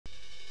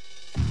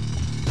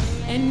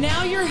And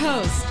now your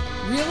host,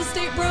 real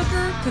estate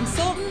broker,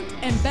 consultant,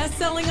 and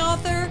best-selling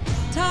author,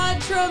 Todd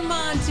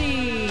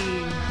Tramonte.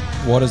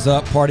 What is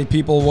up, party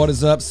people? What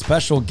is up?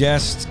 Special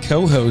guest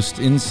co-host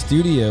in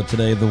studio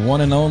today, the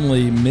one and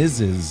only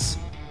Mrs.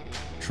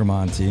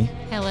 Tramonte.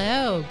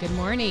 Hello. Good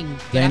morning.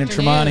 Dana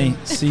Tramonte,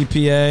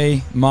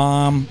 CPA,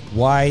 mom,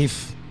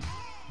 wife,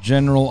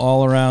 general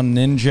all-around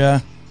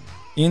ninja,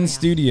 in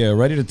studio,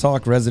 ready to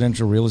talk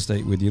residential real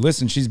estate with you.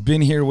 Listen, she's been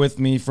here with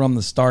me from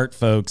the start,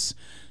 folks.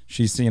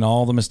 She's seen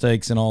all the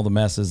mistakes and all the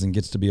messes and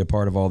gets to be a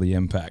part of all the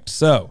impact.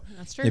 So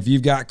if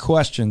you've got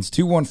questions,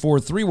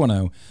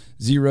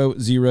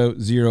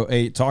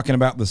 214-310-0008, talking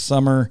about the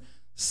summer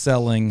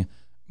selling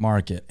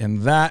market.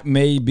 And that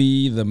may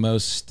be the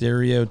most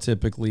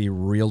stereotypically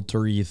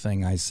realtor-y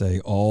thing I say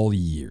all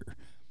year.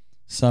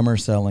 Summer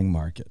selling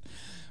market.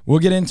 We'll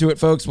get into it,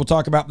 folks. We'll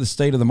talk about the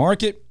state of the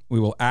market. We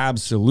will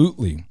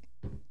absolutely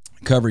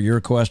cover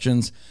your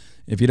questions.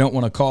 If you don't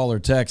want to call or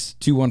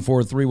text,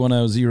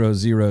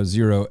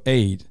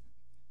 214-310-0008.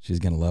 She's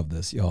going to love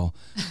this, y'all.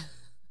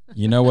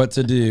 You know what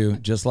to do,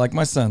 just like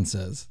my son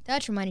says.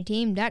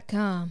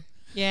 ToddTramonteTeam.com.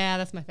 Yeah,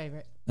 that's my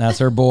favorite. That's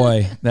her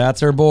boy.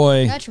 That's her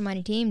boy.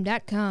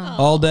 ToddTramonteTeam.com.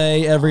 All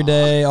day, every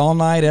day, all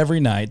night,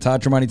 every night.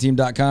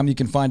 ToddTramonteTeam.com. You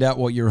can find out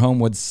what your home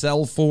would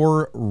sell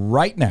for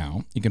right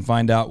now. You can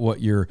find out what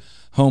your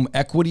home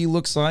equity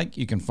looks like.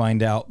 You can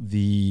find out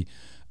the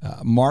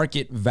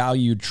market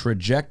value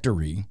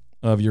trajectory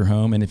of your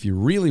home. And if you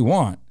really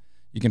want,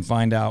 you can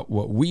find out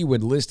what we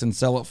would list and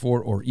sell it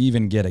for, or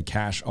even get a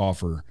cash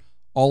offer.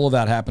 All of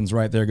that happens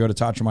right there. Go to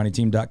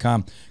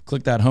ToddTramonteTeam.com,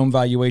 click that home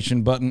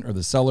valuation button or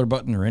the seller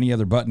button or any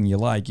other button you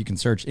like. You can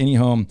search any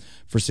home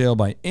for sale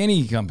by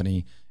any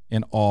company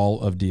in all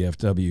of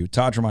DFW.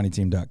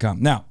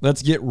 ToddTramonteTeam.com. Now,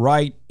 let's get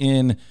right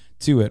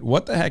into it.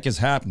 What the heck is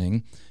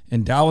happening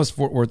in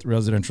Dallas-Fort Worth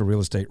residential real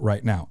estate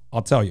right now?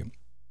 I'll tell you.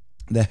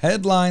 The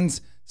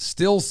headlines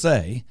still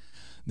say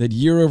that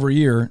year over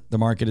year, the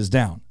market is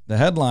down. The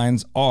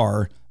headlines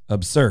are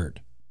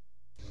absurd.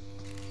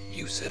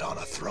 You sit on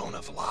a throne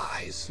of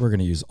lies. We're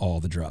going to use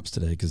all the drops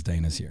today because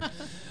Dana's here.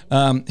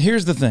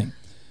 Here's the thing.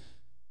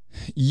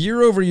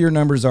 Year over year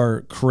numbers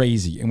are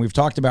crazy, and we've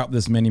talked about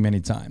this many, many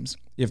times.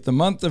 If the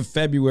month of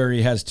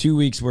February has 2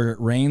 weeks where it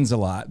rains a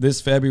lot,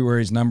 this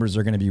February's numbers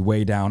are going to be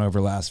way down over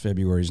last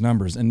February's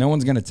numbers, and no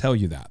one's going to tell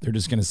you that. They're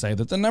just going to say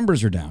that the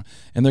numbers are down,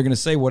 and they're going to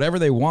say whatever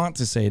they want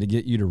to say to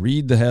get you to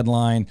read the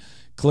headline,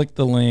 click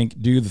the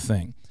link, do the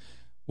thing.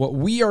 What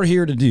we are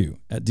here to do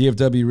at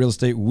DFW Real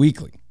Estate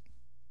Weekly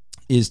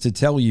is to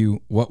tell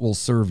you what will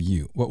serve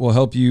you, what will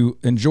help you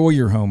enjoy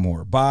your home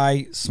more,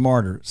 buy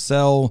smarter,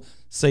 sell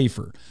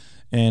safer,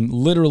 and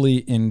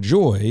literally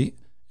enjoy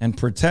and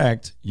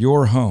protect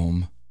your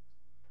home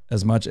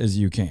as much as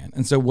you can.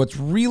 And so what's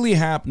really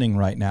happening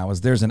right now is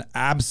there's an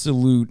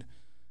absolute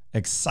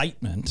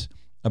excitement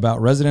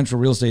about residential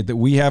real estate that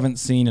we haven't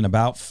seen in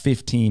about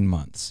 15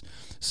 months.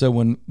 So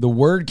when the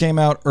word came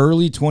out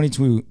early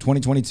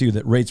 2022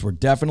 that rates were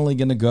definitely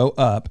going to go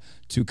up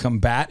to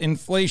combat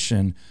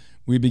inflation,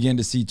 we began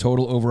to see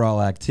total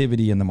overall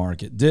activity in the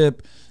market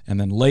dip. And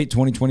then late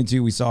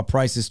 2022, we saw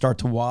prices start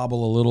to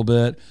wobble a little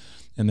bit.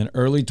 And then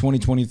early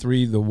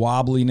 2023, the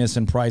wobbliness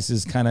in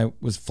prices kind of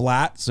was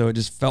flat. So it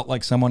just felt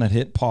like someone had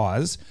hit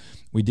pause.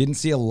 We didn't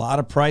see a lot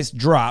of price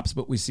drops,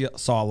 but we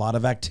saw a lot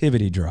of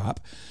activity drop.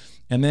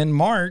 And then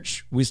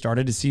March, we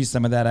started to see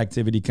some of that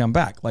activity come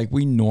back like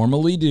we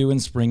normally do in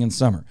spring and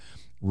summer.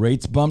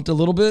 Rates bumped a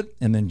little bit.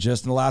 And then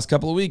just in the last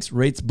couple of weeks,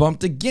 rates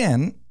bumped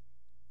again.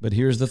 But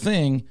here's the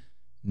thing.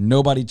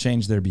 Nobody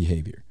changed their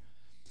behavior.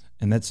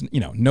 And that's,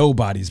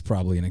 nobody's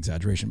probably an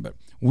exaggeration, but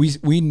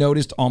we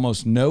noticed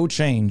almost no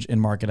change in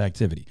market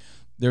activity.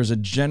 There's a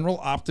general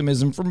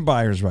optimism from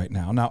buyers right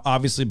now. Now,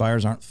 obviously,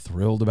 buyers aren't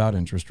thrilled about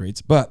interest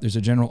rates, but there's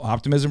a general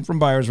optimism from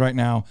buyers right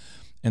now,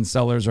 and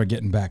sellers are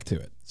getting back to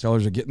it.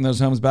 Sellers are getting those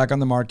homes back on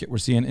the market. We're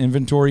seeing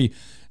inventory.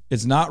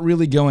 It's not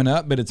really going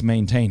up, but it's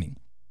maintaining.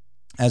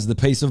 As the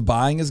pace of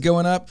buying is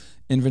going up,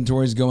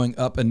 inventory is going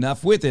up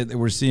enough with it that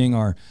we're seeing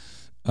our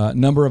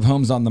number of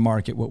homes on the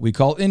market, what we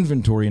call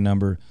inventory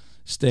number,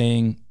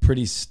 staying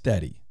pretty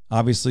steady.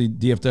 Obviously,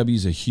 DFW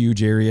is a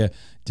huge area.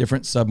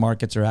 Different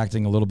submarkets are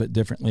acting a little bit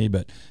differently,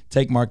 but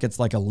take markets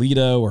like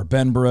Aledo or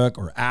Benbrook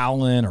or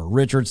Allen or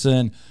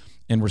Richardson,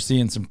 and we're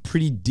seeing some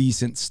pretty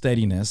decent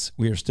steadiness.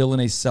 We are still in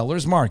a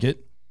seller's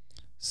market.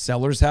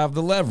 Sellers have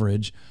the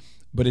leverage,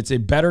 but it's a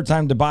better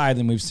time to buy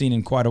than we've seen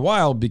in quite a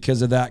while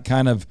because of that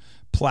kind of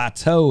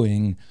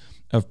plateauing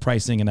of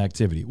pricing and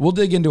activity. We'll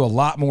dig into a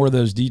lot more of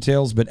those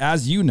details, but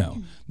as you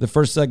know, the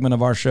first segment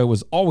of our show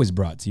was always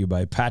brought to you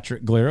by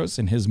Patrick Glaros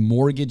and his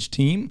mortgage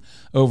team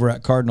over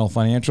at Cardinal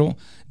Financial.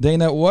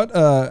 Dana,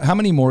 how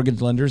many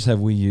mortgage lenders have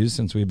we used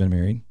since we've been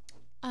married?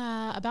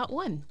 About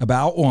one.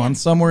 About one,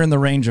 somewhere in the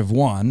range of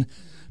one,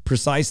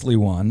 precisely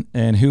one.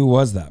 And who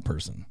was that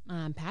person?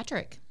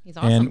 Patrick. He's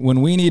awesome. And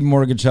when we need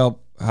mortgage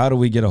help, how do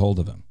we get a hold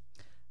of him?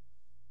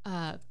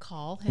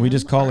 call him. We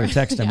just call or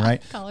text him, Yeah,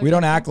 right? call or We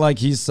don't text act like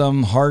he's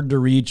some hard to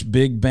reach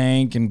big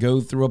bank and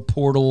go through a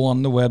portal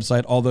on the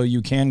website, although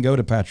you can go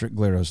to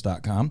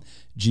patrickglaros.com,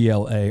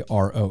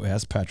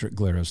 Glaros,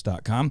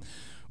 patrickglaros.com.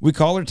 We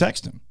call or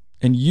text him,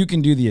 and you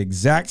can do the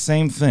exact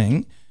same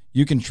thing.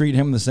 You can treat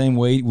him the same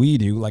way we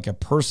do, like a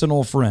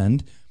personal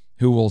friend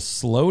who will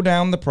slow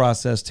down the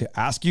process to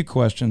ask you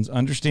questions,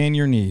 understand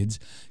your needs,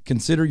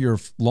 consider your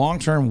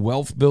long-term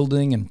wealth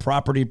building and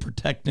property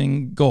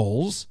protecting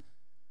goals,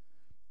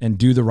 and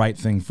do the right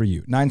thing for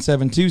you.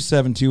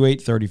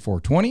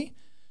 972-728-3420,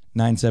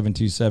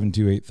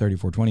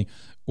 972-728-3420,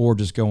 or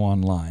just go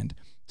online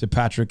to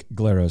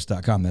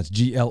patrickglaros.com. That's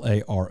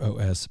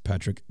Glaros,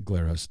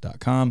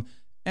 patrickglaros.com.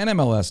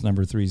 NMLS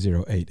number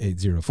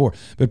 308804.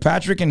 But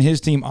Patrick and his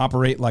team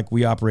operate like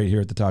we operate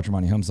here at the Todd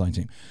Tremonti Home Selling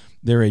Team.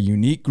 They're a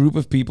unique group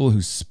of people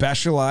who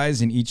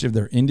specialize in each of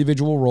their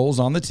individual roles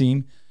on the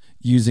team,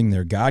 using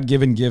their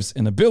God-given gifts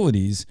and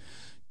abilities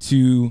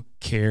to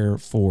care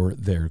for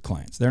their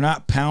clients. They're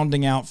not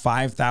pounding out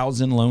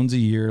 5,000 loans a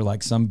year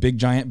like some big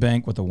giant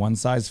bank with a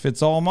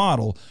one-size-fits-all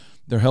model.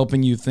 They're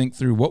helping you think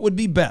through what would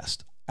be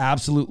best,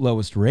 absolute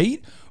lowest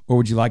rate, or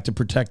would you like to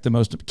protect the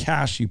most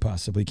cash you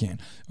possibly can?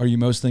 Are you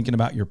most thinking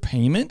about your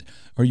payment?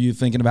 Or are you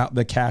thinking about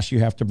the cash you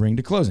have to bring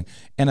to closing?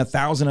 And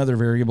 1,000 other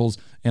variables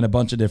and a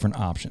bunch of different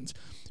options.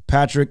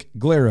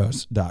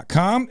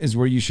 PatrickGlaros.com is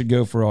where you should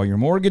go for all your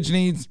mortgage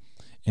needs.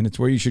 And it's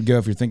where you should go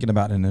if you're thinking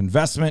about an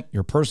investment,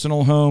 your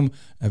personal home,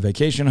 a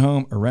vacation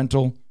home, a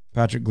rental.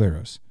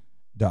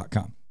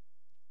 PatrickGlaros.com.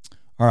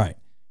 All right,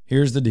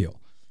 here's the deal.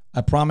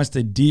 I promised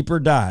a deeper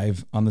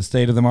dive on the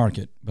state of the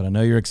market, but I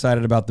know you're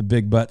excited about the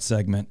big butt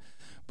segment.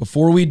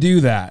 Before we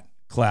do that,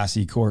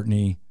 Classy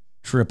Courtney,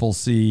 Triple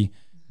C,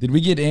 did we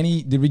get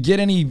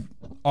any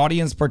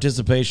audience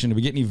participation? Did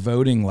we get any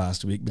voting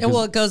last week?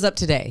 Well, it goes up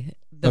today,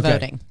 the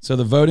voting. So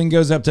the voting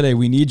goes up today.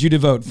 We need you to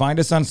vote. Find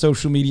us on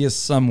social media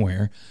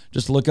somewhere.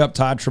 Just look up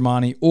Todd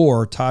Tremonti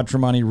or Todd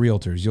Tremonti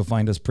Realtors. You'll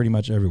find us pretty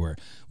much everywhere.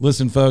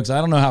 Listen, folks, I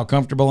don't know how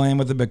comfortable I am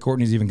with it, but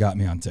Courtney's even got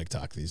me on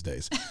TikTok these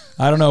days.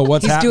 I don't know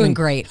what's happening. He's doing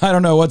great. I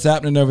don't know what's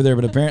happening over there,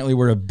 but apparently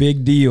we're a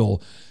big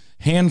deal.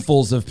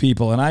 Handfuls of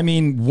people, and I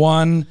mean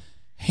one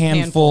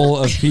handful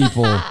of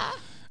people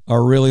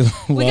are really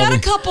We got a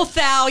couple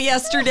thou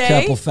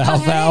yesterday. Couple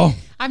thou.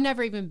 I've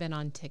never even been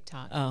on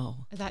TikTok. Oh.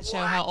 Does that show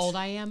how old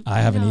I am?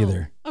 I haven't No.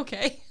 either.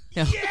 Okay.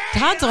 No.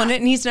 Todd's on it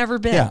and he's never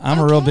been. Yeah, I'm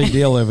a real big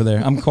deal over there.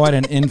 I'm quite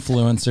an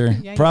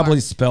influencer. Yeah, you Probably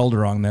are. spelled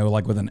wrong, though,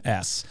 like with an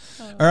S.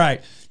 All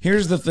right,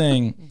 here's the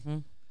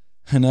thing.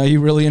 I know you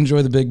really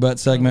enjoy the big butt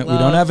segment. We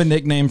don't have a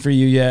nickname for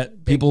you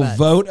yet. People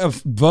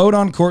butts. vote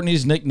on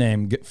Courtney's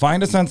nickname.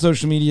 Find us on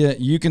social media.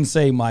 You can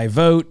say my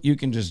vote. You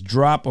can just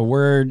drop a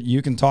word.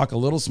 You can talk a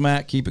little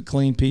smack. Keep it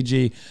clean,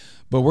 PG.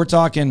 But we're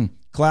talking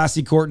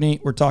Classy Courtney.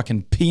 We're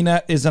talking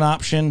Peanut is an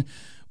option.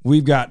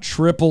 We've got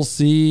Triple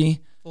C.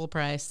 Full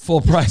price.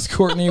 Full price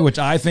Courtney, which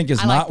I think is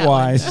I like not that one.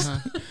 wise.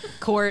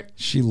 Court.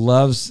 She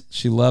loves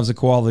a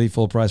quality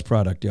full price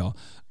product, y'all.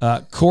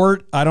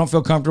 Court, I don't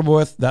feel comfortable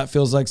with. That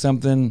feels like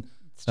something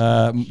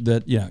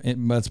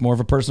that's more of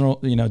a personal,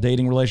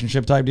 dating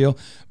relationship type deal.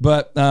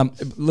 But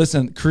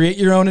listen, create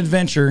your own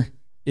adventure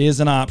is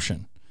an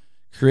option.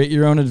 Create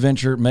your own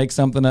adventure, make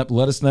something up,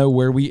 let us know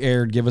where we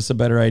aired, give us a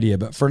better idea.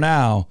 But for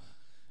now,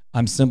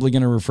 I'm simply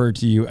going to refer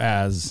to you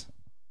as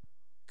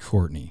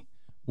Courtney.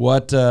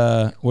 What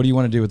do you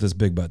want to do with this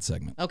big butt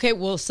segment? Okay,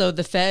 well, so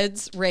the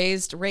feds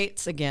raised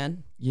rates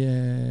again.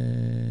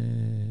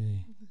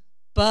 Yay.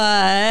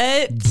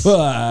 But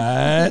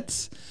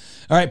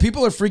all right,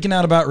 people are freaking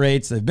out about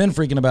rates. They've been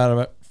freaking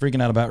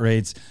out about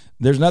rates.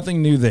 There's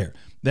nothing new there.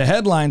 The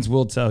headlines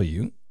will tell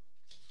you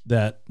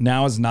that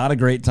now is not a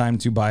great time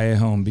to buy a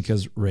home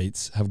because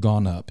rates have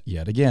gone up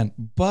yet again.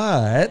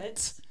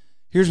 But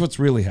here's what's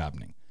really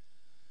happening.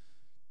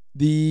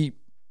 The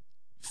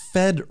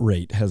Fed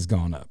rate has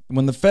gone up.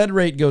 When the Fed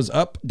rate goes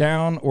up,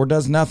 down, or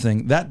does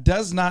nothing, that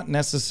does not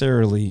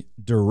necessarily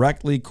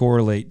directly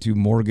correlate to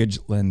mortgage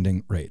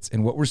lending rates.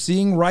 And what we're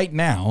seeing right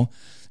now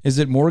is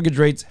that mortgage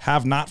rates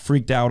have not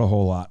freaked out a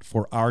whole lot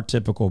for our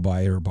typical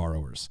buyer or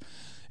borrowers.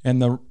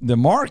 And the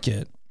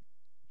market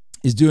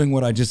is doing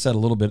what I just said a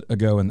little bit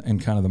ago in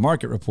kind of the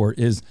market report,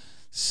 is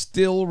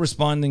still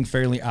responding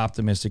fairly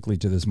optimistically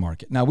to this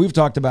market. Now, we've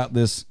talked about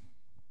this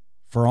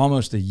for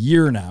almost a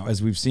year now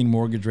as we've seen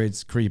mortgage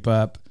rates creep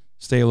up,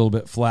 stay a little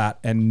bit flat,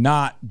 and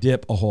not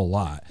dip a whole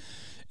lot.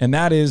 And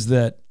that is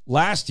that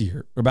last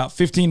year, about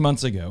 15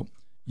 months ago,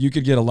 you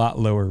could get a lot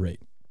lower rate.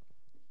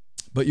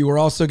 But you were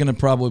also going to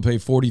probably pay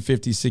 40,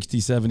 50, 60,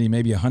 70,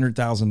 maybe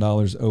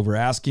 $100,000 over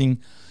asking,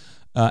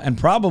 and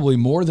probably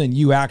more than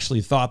you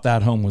actually thought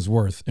that home was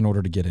worth in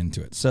order to get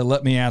into it. So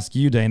let me ask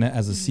you, Dana,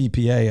 as a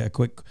CPA, a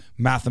quick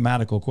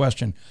mathematical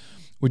question.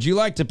 Would you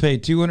like to pay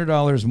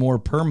 $200 more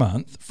per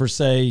month for,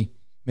 say,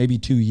 maybe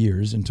 2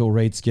 years until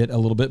rates get a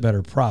little bit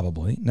better?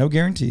 Probably. No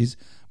guarantees,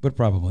 but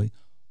probably.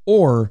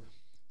 Or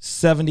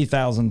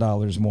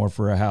 $70,000 more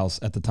for a house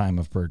at the time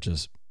of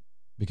purchase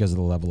because of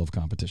the level of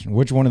competition?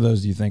 Which one of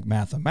those do you think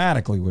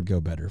mathematically would go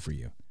better for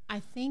you? I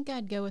think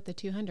I'd go with the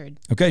 200.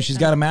 Okay, she's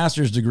got a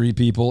master's degree,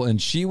 people,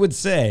 and she would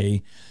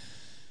say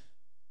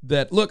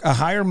that, look, a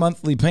higher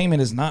monthly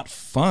payment is not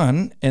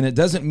fun, and it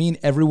doesn't mean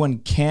everyone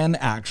can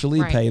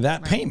actually pay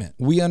that payment.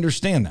 We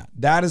understand that.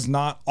 That is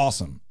not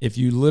awesome if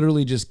you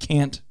literally just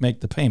can't make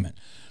the payment.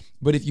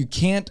 But if you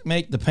can't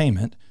make the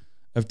payment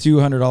of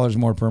 $200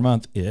 more per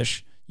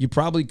month-ish, you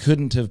probably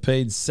couldn't have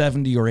paid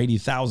 $70,000 or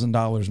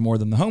 $80,000 more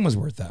than the home was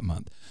worth that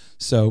month.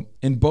 So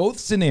in both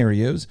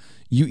scenarios,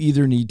 you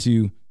either need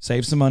to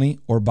save some money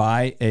or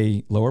buy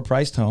a lower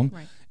priced home.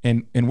 Right.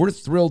 And we're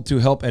thrilled to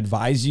help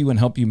advise you and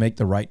help you make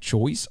the right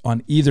choice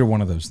on either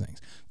one of those things.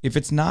 If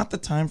it's not the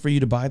time for you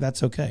to buy,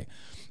 that's okay.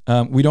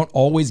 We don't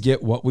always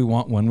get what we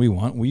want when we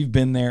want. We've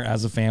been there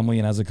as a family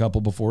and as a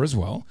couple before as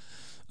well.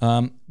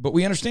 But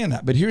we understand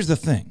that. But here's the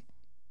thing.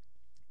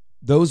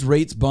 Those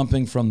rates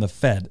bumping from the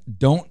Fed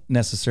don't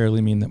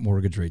necessarily mean that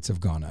mortgage rates have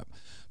gone up.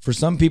 For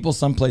some people,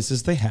 some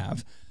places they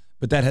have,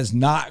 but that has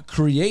not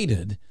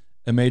created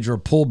a major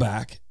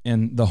pullback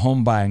in the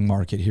home buying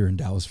market here in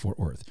Dallas-Fort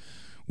Worth.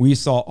 We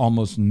saw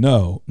almost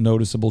no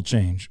noticeable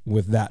change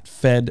with that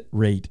Fed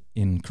rate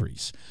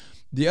increase.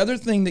 The other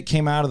thing that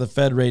came out of the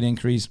Fed rate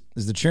increase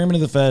is the chairman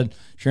of the Fed,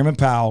 Chairman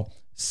Powell,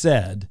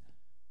 said,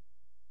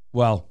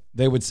 well,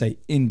 they would say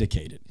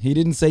indicated. He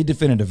didn't say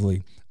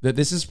definitively that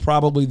this is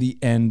probably the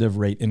end of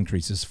rate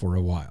increases for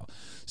a while.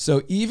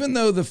 So even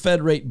though the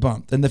Fed rate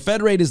bumped, and the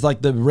Fed rate is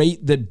like the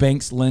rate that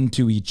banks lend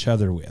to each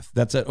other with.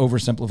 That's an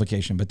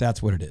oversimplification, but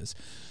that's what it is.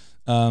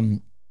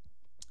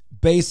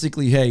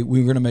 Basically, hey,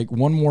 we're going to make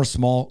one more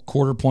small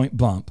quarter point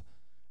bump,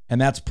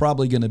 and that's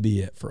probably going to be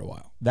it for a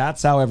while.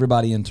 That's how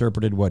everybody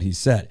interpreted what he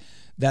said.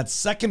 That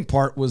second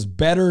part was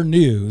better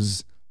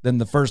news than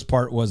the first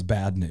part was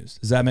bad news.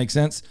 Does that make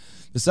sense?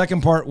 The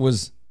second part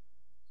was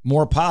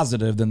more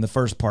positive than the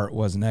first part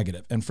was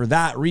negative. And for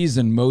that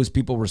reason, most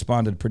people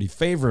responded pretty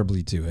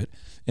favorably to it.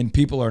 And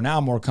people are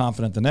now more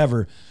confident than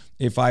ever.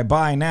 If I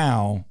buy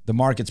now, the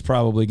market's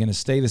probably going to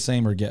stay the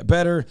same or get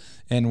better.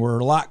 And we're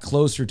a lot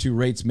closer to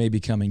rates maybe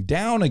coming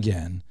down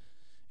again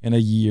in a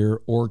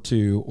year or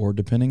two, or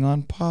depending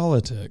on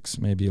politics,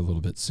 maybe a little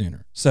bit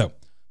sooner. So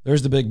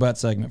there's the big but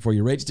segment for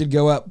you. Rates did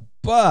go up,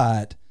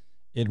 but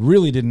it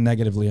really didn't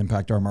negatively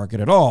impact our market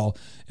at all.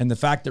 And the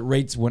fact that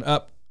rates went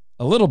up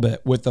a little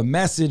bit with the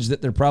message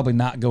that they're probably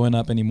not going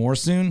up anymore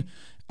soon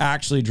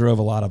actually drove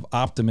a lot of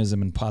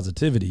optimism and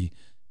positivity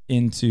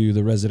into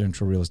the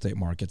residential real estate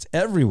markets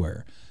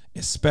everywhere,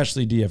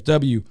 especially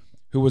DFW,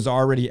 who was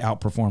already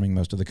outperforming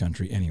most of the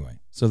country anyway.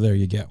 So there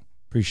you go.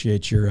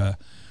 Appreciate your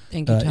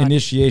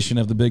initiation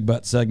of the big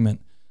butt segment,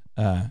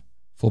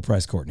 Full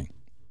Price Courtney.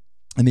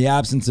 In the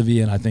absence of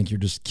Ian, I think you're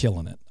just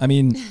killing it. I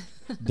mean,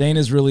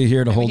 Dana's really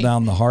here to hold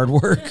down the hard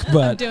work,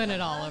 but I'm doing it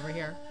all over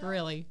here,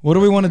 really. What do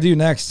we want to do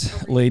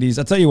next, ladies?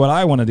 I'll tell you what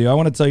I want to do. I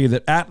want to tell you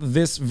that at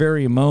this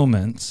very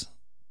moment,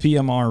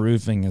 PMR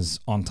Roofing is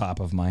on top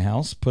of my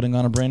house, putting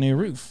on a brand new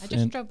roof. I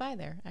just drove by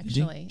there,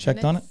 actually.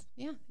 Checked on it?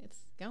 Yeah, it's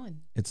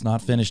going. It's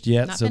not finished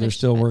yet, so they're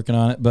still working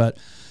on it. But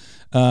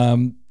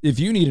if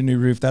you need a new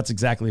roof, that's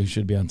exactly who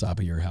should be on top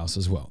of your house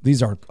as well.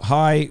 These are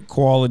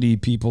high-quality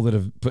people that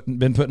have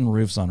been putting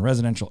roofs on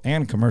residential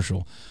and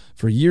commercial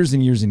for years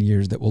and years and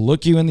years that will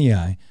look you in the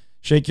eye,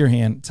 shake your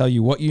hand, tell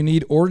you what you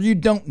need or you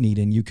don't need,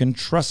 and you can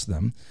trust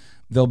them.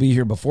 They'll be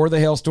here before the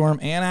hailstorm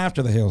and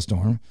after the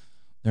hailstorm.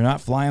 They're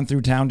not flying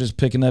through town just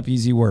picking up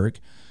easy work,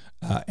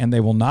 and they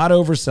will not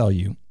oversell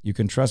you. You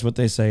can trust what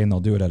they say, and they'll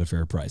do it at a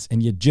fair price.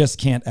 And you just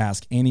can't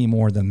ask any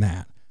more than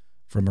that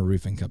from a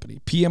roofing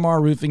company.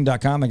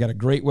 PMRroofing.com. They got a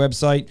great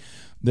website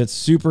that's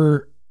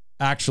super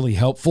actually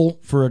helpful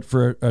for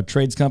a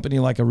trades company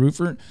like a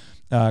roofer.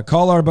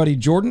 Call our buddy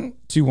Jordan,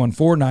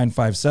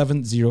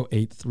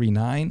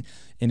 214-957-0839.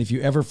 And if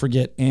you ever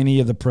forget any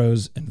of the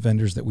pros and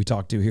vendors that we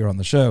talk to here on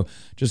the show,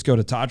 just go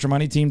to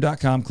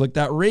ToddTremontiTeam.com, click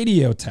that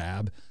radio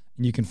tab,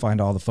 and you can find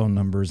all the phone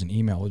numbers and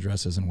email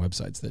addresses and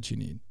websites that you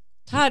need.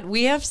 Todd,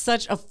 we have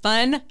such a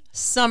fun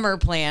summer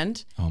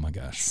planned. Oh my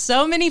gosh.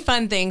 So many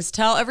fun things.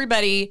 Tell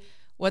everybody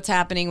what's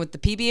happening with the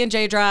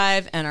PB&J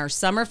Drive and our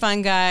summer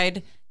fun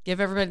guide.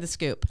 Give everybody the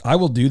scoop. I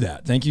will do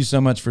that. Thank you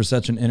so much for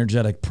such an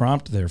energetic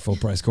prompt there, Full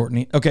Price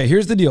Courtney. Okay,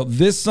 here's the deal.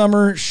 This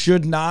summer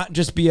should not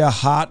just be a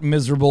hot,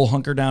 miserable,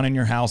 hunker down in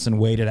your house and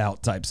wait it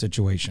out type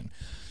situation.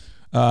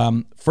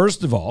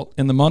 First of all,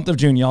 in the month of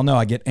June, y'all know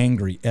I get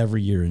angry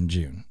every year in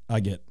June.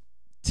 I get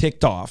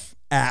ticked off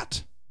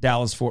at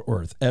Dallas-Fort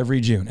Worth every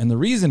June. And the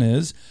reason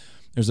is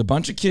there's a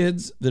bunch of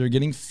kids that are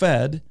getting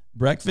fed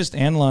breakfast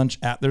and lunch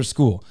at their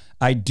school.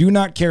 I do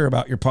not care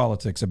about your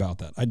politics about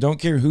that. I don't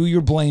care who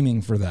you're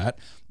blaming for that.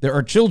 There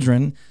are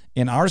children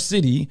in our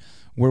city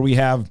where we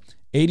have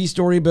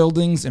 80-story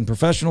buildings and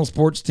professional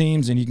sports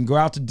teams, and you can go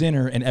out to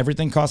dinner and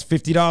everything costs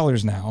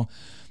 $50 now,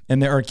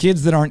 and there are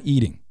kids that aren't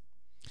eating.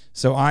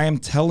 So I am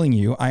telling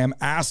you, I am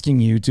asking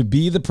you to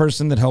be the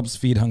person that helps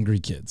feed hungry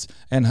kids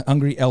and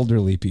hungry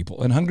elderly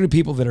people and hungry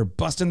people that are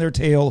busting their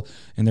tail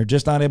and they're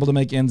just not able to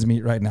make ends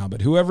meet right now.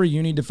 But whoever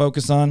you need to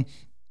focus on,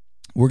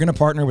 We're going to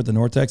partner with the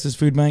North Texas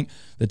Food Bank,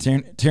 the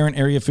Tarrant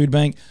Area Food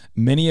Bank,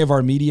 many of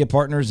our media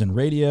partners in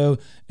radio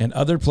and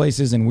other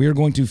places, and we're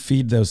going to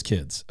feed those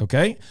kids,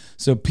 okay?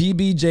 So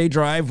PBJ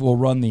Drive will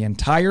run the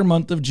entire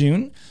month of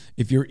June.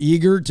 If you're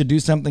eager to do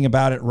something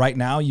about it right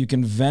now, you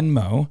can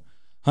Venmo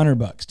 $100,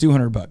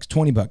 $200,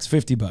 $20,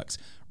 $50.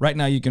 Right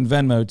now, you can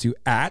Venmo to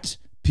at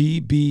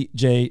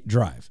PBJ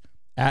Drive.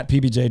 At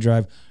PBJ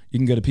Drive. You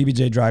can go to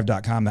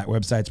pbjdrive.com. That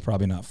website's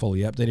probably not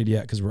fully updated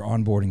yet because we're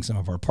onboarding some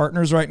of our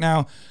partners right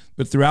now.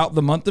 But throughout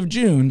the month of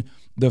June,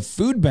 the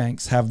food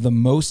banks have the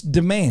most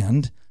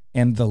demand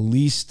and the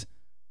least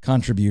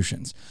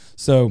contributions.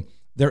 So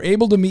they're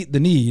able to meet the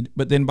need,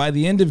 but then by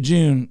the end of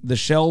June, the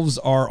shelves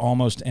are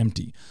almost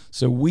empty.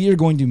 So we are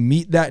going to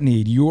meet that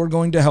need. You're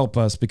going to help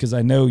us because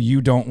I know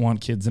you don't want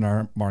kids in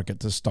our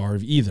market to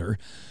starve either.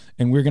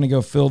 And we're going to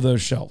go fill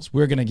those shelves.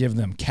 We're going to give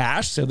them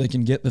cash so they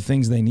can get the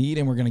things they need,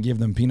 and we're going to give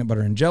them peanut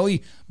butter and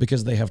jelly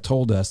because they have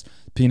told us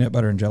peanut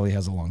butter and jelly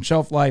has a long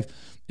shelf life,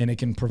 and it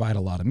can provide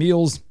a lot of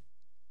meals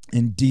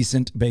and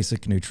decent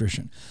basic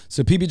nutrition.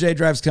 So PBJ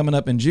Drive's coming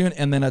up in June,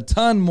 and then a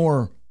ton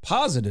more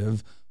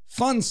positive,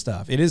 fun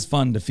stuff. It is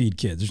fun to feed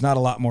kids. There's not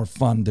a lot more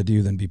fun to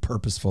do than be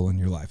purposeful in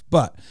your life.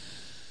 But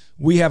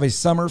we have a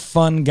summer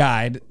fun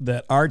guide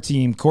that our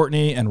team,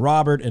 Courtney and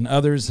Robert and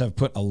others, have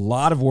put a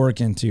lot of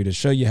work into to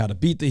show you how to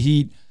beat the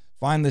heat,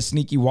 find the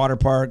sneaky water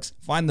parks,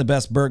 find the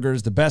best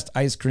burgers, the best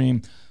ice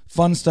cream,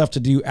 fun stuff to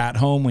do at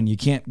home when you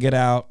can't get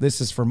out.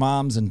 This is for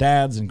moms and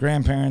dads and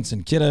grandparents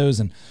and kiddos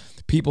and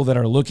people that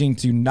are looking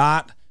to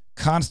not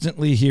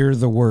constantly hear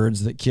the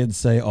words that kids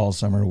say all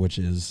summer, which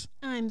is,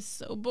 I'm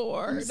so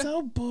bored. I'm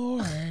so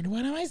bored.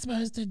 What am I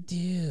supposed to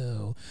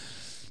do?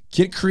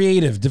 Get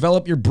creative,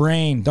 develop your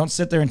brain. Don't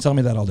sit there and tell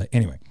me that all day.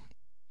 Anyway,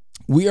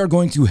 we are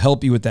going to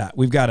help you with that.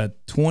 We've got a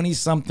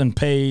 20-something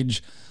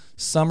page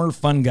summer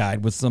fun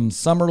guide with some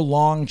summer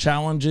long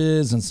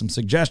challenges and some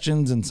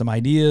suggestions and some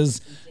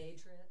ideas.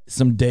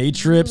 Some day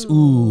trips.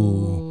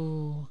 Ooh.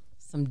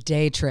 Some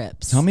day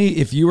trips. Tell me,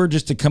 if you were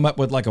just to come up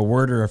with like a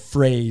word or a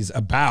phrase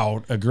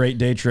about a great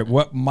day trip,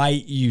 what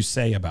might you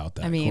say about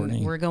that, I mean,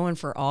 Courtney? we're going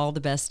for all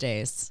the best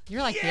days.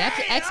 You're like the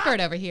expert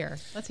over here.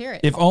 Let's hear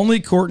it. If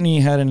only Courtney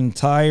had an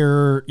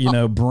entire,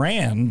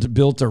 brand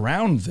built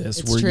around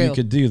this It's where you true.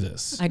 could do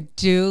this. I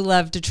do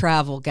love to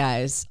travel,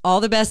 guys.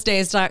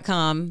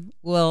 Allthebestdays.com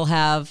will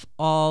have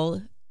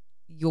all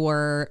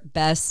your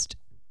best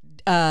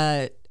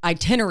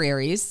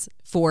itineraries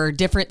for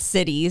different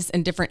cities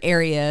and different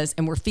areas,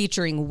 and we're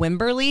featuring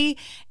Wimberley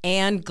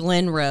and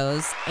Glen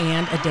Rose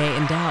and a day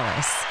in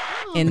Dallas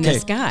in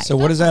this guide. So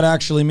what does that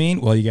actually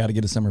mean? Well, you got to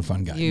get a summer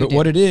fun guide. You But do.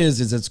 what it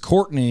is it's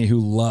Courtney who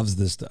loves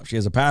this stuff. She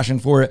has a passion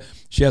for it.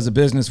 She has a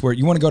business where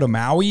you want to go to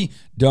Maui,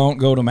 don't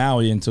go to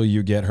Maui until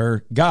you get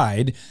her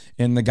guide.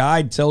 And the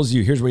guide tells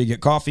you, here's where you get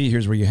coffee,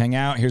 here's where you hang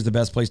out, here's the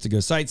best place to go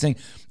sightseeing.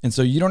 And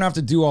so you don't have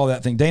to do all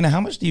that thing. Dana,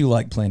 how much do you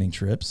like planning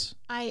trips?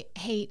 I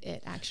hate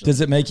it, actually.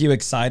 Does it make you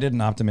excited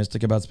and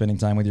optimistic about spending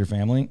time with your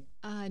family?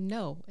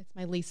 No, it's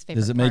my least favorite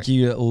Does it part. make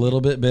you a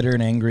little bit bitter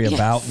and angry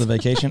about the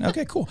vacation?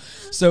 Okay, cool.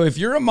 So if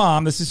you're a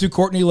mom, this is who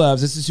Courtney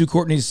loves. This is who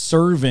Courtney's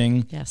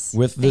serving Yes.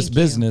 with this Thank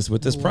you. business,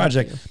 with this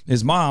project,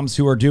 is moms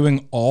who are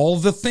doing all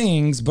the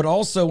things, but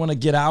also want to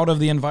get out of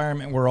the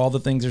environment where all the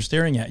things are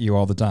staring at you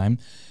all the time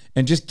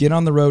and just get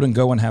on the road and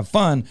go and have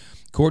fun.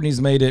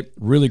 Courtney's made it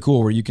really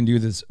cool where you can do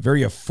this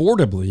very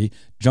affordably.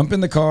 Jump in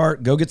the car,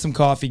 go get some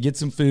coffee, get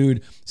some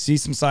food, see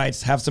some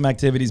sights, have some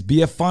activities,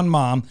 be a fun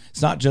mom.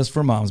 It's not just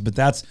for moms,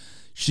 but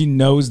she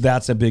knows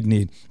that's a big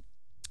need.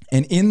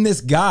 And in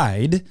this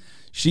guide,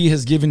 she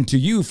has given to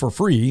you for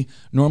free.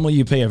 Normally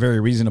you pay a very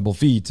reasonable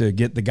fee to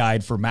get the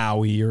guide for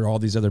Maui or all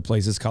these other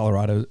places,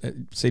 Colorado,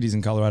 cities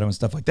in Colorado and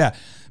stuff like that.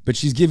 But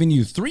she's giving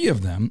you 3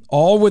 of them,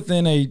 all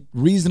within a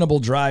reasonable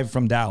drive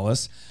from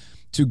Dallas,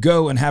 to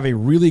go and have a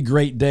really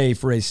great day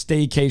for a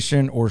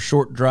staycation or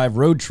short drive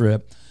road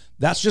trip.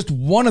 That's just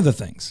one of the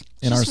things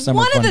in our summer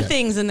one fun of the day.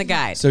 things in the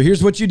guide. So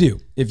here's what you do.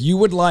 If you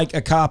would like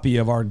a copy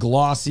of our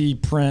glossy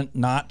print,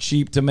 not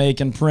cheap to make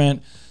and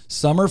print,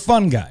 summer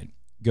fun guide,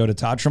 go to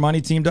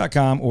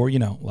ToddTremontiTeam.com or,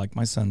 like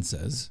my son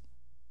says,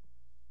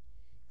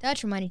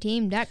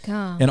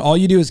 ToddTremontiTeam.com. and all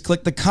you do is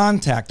click the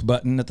contact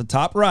button at the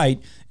top right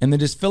and then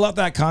just fill out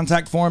that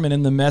contact form. And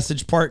in the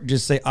message part,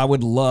 just say, I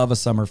would love a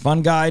summer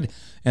fun guide.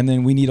 And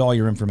then we need all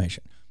your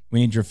information. We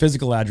need your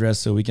physical address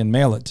so we can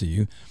mail it to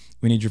you.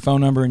 We need your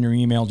phone number and your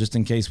email just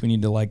in case we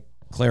need to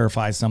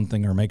clarify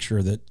something or make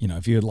sure that,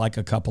 if you would like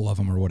a couple of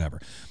them or whatever.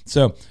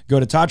 So go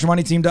to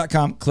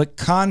ToddTremontiTeam.com, click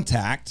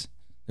contact.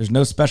 There's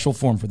no special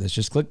form for this.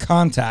 Just click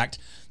contact.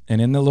 And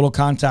in the little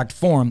contact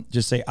form,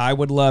 just say, I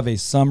would love a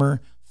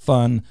summer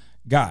fun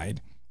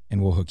guide,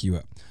 and we'll hook you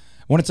up.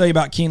 I want to tell you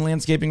about Keen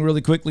Landscaping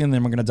really quickly, and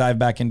then we're going to dive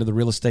back into the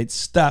real estate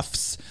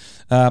stuffs.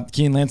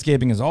 Keen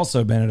Landscaping has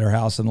also been at our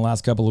house in the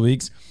last couple of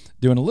weeks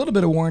doing a little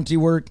bit of warranty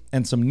work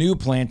and some new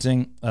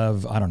planting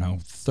of,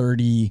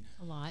 30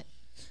 A lot.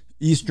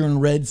 Eastern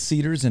red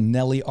cedars and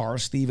Nellie R.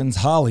 Stevens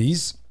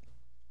hollies.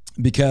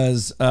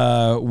 because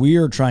we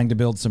are trying to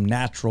build some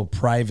natural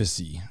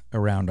privacy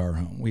around our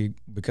home.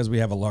 Because we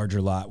have a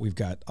larger lot, we've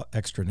got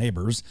extra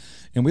neighbors,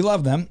 and we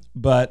love them,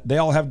 but they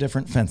all have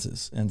different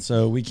fences, and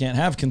so we can't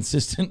have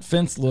consistent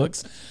fence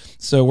looks.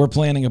 So we're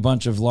planting a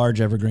bunch of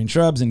large evergreen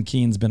shrubs, and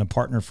Keen's been a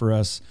partner for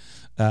us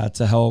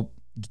to help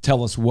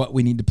tell us what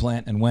we need to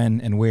plant and when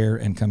and where,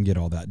 and come get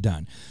all that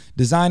done.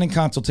 Design and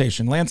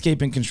consultation,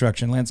 landscaping,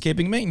 construction,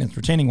 landscaping maintenance,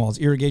 retaining walls,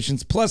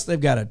 irrigations, plus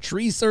they've got a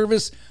tree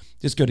service.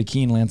 Just go to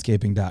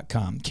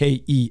keenlandscaping.com,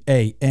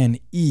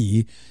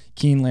 K-E-A-N-E,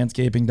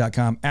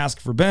 keenlandscaping.com. Ask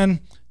for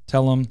Ben.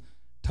 Tell him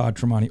Todd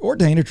Tremonti or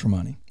Dana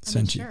Tremonti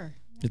sent you. Sure.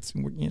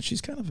 She's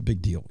kind of a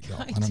big deal,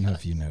 y'all. I don't know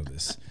if you know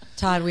this.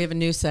 Todd, we have a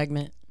new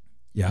segment.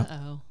 Yeah.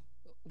 Uh-oh.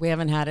 We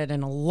haven't had it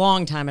in a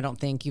long time, I don't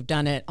think. You've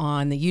done it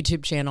on the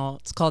YouTube channel.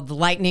 It's called the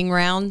Lightning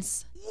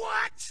Rounds.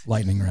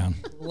 Lightning round.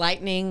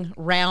 Lightning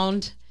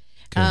Round.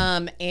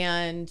 Okay.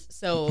 And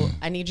so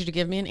I need you to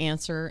give me an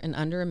answer in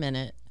under a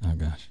minute. Oh,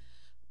 gosh.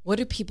 What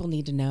do people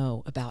need to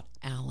know about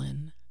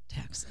Allen,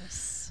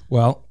 Texas?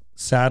 Well,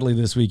 sadly,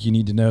 this week you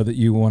need to know that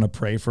you want to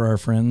pray for our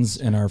friends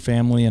and our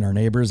family and our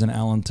neighbors in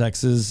Allen,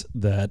 Texas,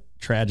 that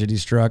tragedy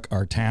struck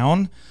our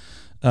town.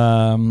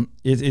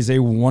 It is a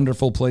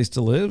wonderful place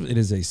to live. It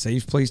is a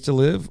safe place to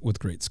live with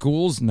great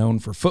schools, known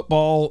for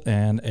football,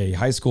 and a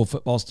high school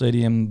football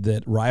stadium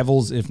that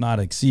rivals, if not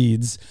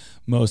exceeds,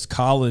 most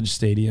college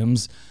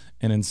stadiums,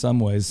 and in some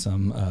ways,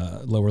 some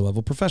lower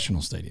level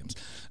professional stadiums.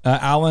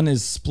 Allen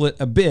is split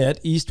a bit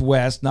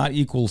east-west, not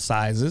equal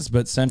sizes,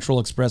 but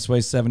Central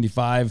Expressway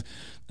 75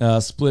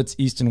 splits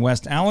east and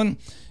west Allen.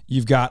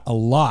 You've got a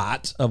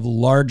lot of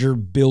larger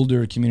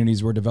builder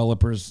communities where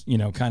developers,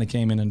 kind of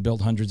came in and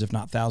built hundreds, if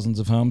not thousands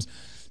of homes.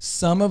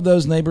 Some of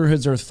those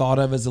neighborhoods are thought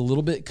of as a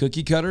little bit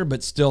cookie cutter,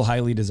 but still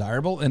highly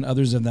desirable. And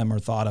others of them are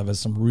thought of as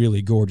some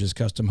really gorgeous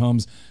custom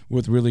homes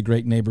with really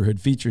great neighborhood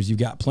features. You've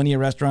got plenty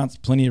of restaurants,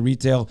 plenty of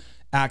retail,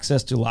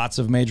 access to lots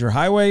of major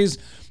highways,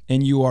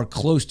 and you are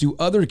close to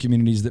other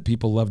communities that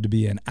people love to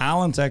be in.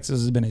 Allen,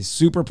 Texas has been a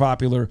super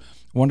popular,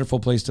 wonderful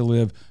place to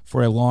live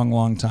for a long,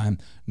 long time.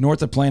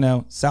 North of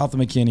Plano, south of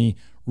McKinney,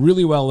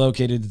 really well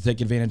located to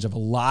take advantage of a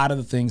lot of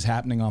the things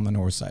happening on the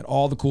north side.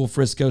 All the cool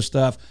Frisco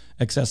stuff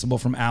accessible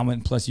from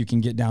Allen, plus you can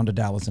get down to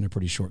Dallas in a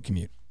pretty short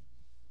commute.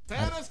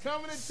 Santa's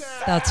coming to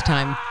town. That's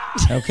time.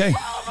 Okay,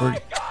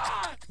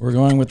 we're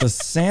going with the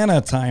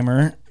Santa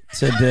timer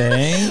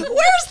today.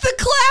 Where's the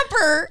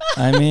clapper?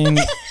 I mean,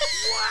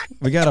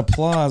 we got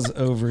applause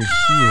over here.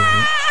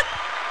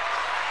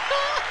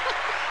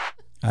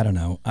 I don't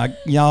know.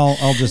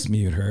 I'll just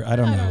mute her. I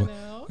don't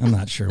know. I'm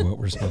not sure what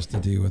we're supposed to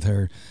do with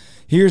her.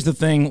 Here's the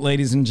thing,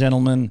 ladies and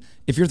gentlemen.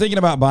 If you're thinking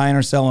about buying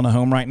or selling a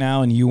home right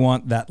now and you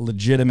want that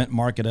legitimate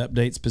market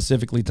update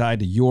specifically tied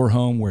to your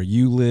home where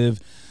you live,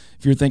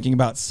 if you're thinking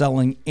about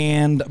selling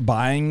and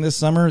buying this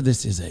summer,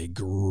 this is a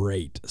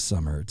great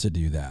summer to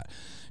do that.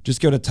 Just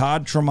go to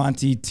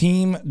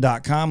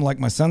toddtremontiteam.com, like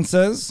my son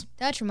says.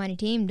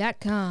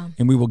 ToddTremontiTeam.com.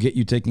 And we will get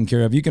you taken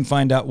care of. You can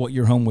find out what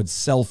your home would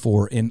sell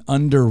for in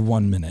under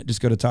 1 minute. Just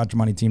go to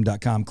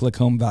toddtremontiteam.com, click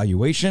home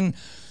valuation.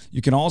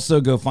 You can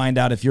also go find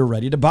out if you're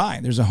ready to buy.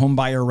 There's a home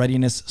buyer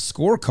readiness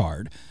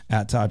scorecard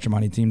at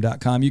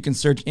toddtremontiteam.com. You can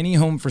search any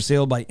home for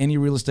sale by any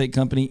real estate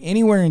company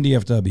anywhere in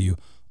DFW,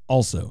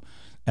 also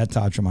at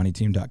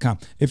toddtremontiteam.com.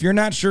 If you're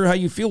not sure how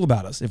you feel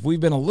about us, if we've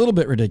been a little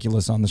bit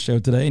ridiculous on the show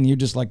today and you'd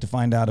just like to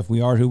find out if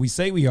we are who we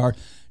say we are,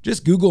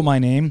 just Google my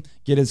name,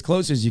 get as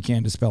close as you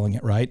can to spelling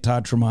it right,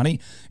 Todd Tremonti,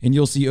 and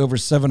you'll see over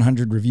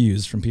 700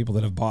 reviews from people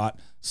that have bought,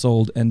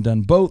 sold, and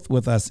done both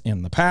with us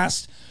in the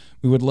past.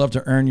 We would love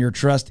to earn your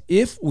trust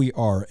if we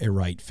are a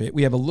right fit.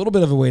 We have a little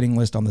bit of a waiting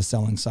list on the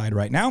selling side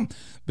right now,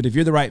 but if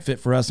you're the right fit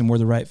for us and we're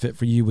the right fit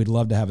for you, we'd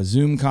love to have a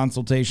Zoom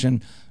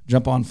consultation.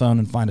 Jump on phone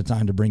and find a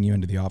time to bring you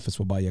into the office.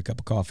 We'll buy you a cup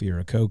of coffee or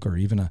a Coke or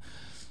even a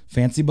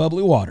fancy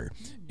bubbly water.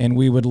 And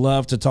we would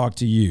love to talk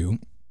to you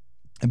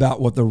about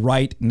what the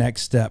right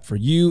next step for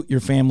you, your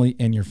family,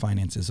 and your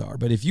finances are.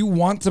 But if you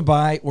want to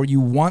buy or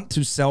you want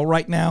to sell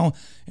right now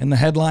and the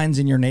headlines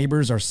and your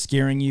neighbors are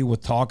scaring you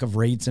with talk of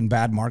rates and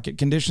bad market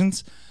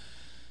conditions,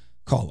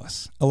 call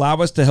us. Allow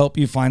us to help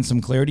you find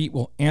some clarity.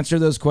 We'll answer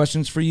those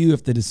questions for you.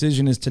 If the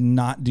decision is to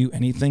not do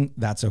anything,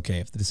 that's okay.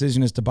 If the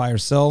decision is to buy or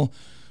sell,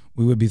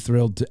 we would be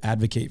thrilled to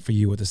advocate for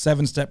you with a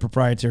 7-step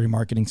proprietary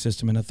marketing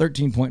system and a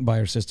 13-point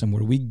buyer system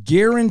where we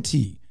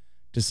guarantee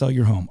to sell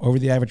your home over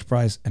the average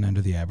price and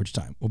under the average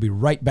time. We'll be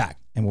right back,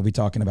 and we'll be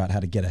talking about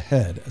how to get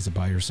ahead as a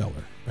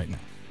buyer-seller right now.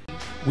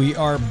 We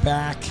are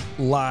back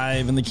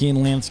live in the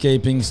Keen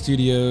Landscaping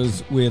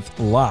Studios with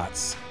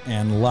lots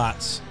and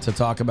lots to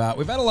talk about.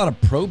 We've had a lot of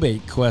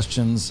probate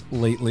questions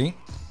lately.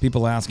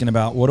 People asking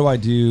about, what do I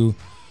do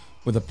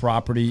with a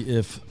property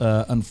if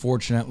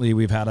unfortunately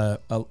we've had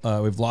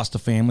we've lost a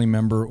family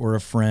member or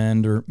a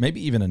friend or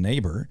maybe even a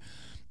neighbor.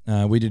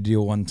 We did a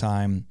deal one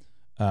time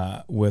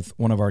with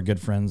one of our good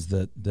friends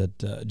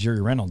that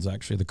Jerry Reynolds,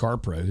 actually, the car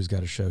pro, who's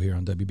got a show here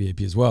on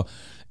WBAP as well.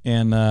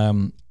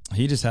 And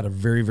he just had a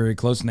very, very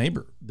close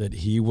neighbor that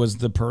he was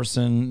the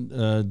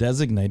person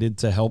designated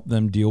to help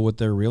them deal with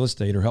their real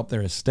estate or help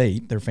their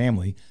estate, their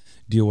family,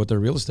 deal with their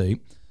real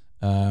estate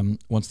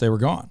once they were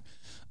gone.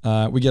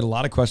 We get a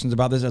lot of questions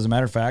about this. As a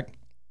matter of fact,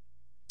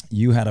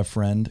 you had a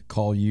friend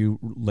call you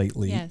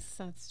lately. Yes,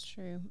 that's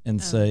true.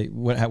 And say,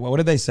 what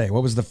did they say?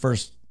 What was the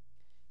first?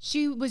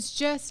 She was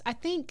just, I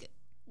think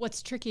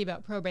what's tricky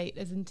about probate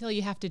is until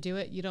you have to do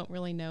it, you don't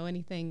really know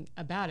anything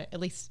about it, at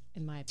least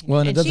in my opinion.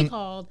 Well, and she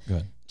called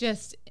Good.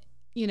 just,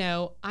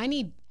 I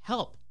need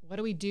help. What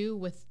do we do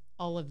with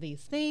all of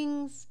these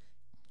things?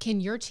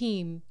 Can your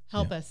team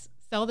help us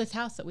sell this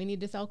house that we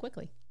need to sell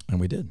quickly? And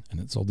we did, and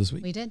it sold this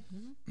week. We did.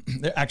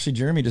 Actually,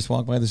 Jeremy just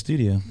walked by the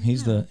studio.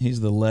 He's the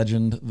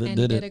legend that And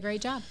did he it. did a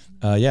great job.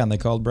 Yeah, and they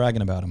called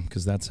bragging about him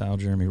because that's how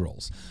Jeremy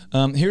rolls.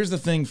 Here's the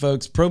thing,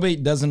 folks.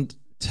 Probate doesn't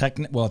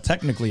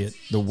technically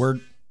the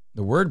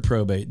word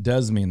probate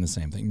does mean the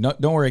same thing. No,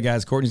 don't worry,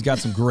 guys. Courtney's got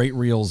some great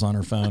reels on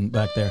her phone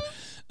back there.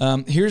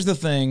 Here's the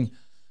thing.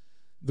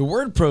 The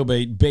word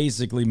probate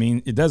basically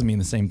does mean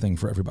the same thing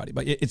for everybody,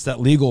 but it's that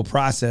legal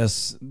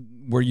process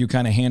where you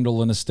kind of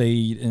handle an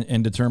estate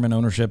and determine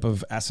ownership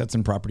of assets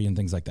and property and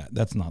things like that.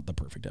 That's not the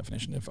perfect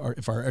definition.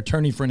 If our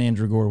attorney friend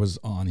Andrew Gore was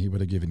on, he would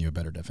have given you a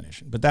better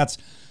definition. But that's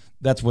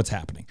what's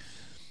happening.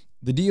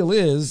 The deal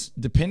is,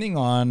 depending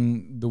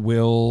on the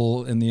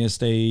will and the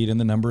estate and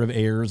the number of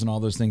heirs and all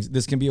those things,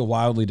 this can be a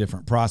wildly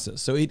different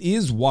process. So it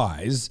is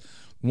wise,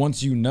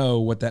 once you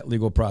know what that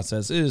legal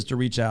process is, to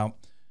reach out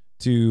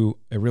to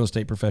a real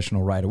estate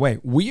professional right away.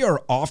 We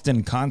are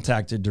often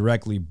contacted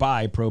directly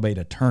by probate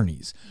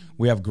attorneys.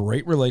 We have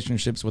great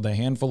relationships with a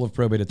handful of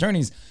probate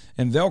attorneys,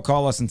 and they'll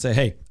call us and say,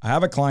 hey, I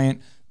have a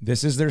client.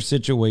 This is their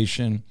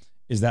situation.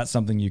 Is that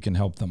something you can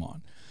help them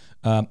on?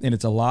 And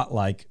it's a lot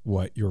like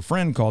what your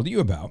friend called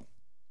you about,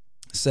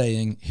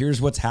 saying,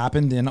 here's what's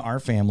happened in our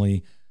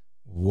family.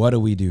 What do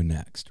we do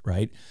next,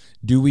 right?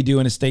 Do we do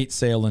an estate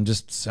sale and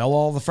just sell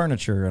all the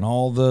furniture and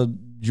all the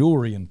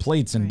jewelry and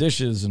plates and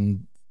dishes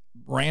and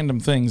random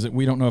things that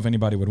we don't know if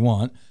anybody would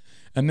want?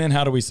 And then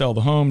how do we sell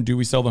the home? Do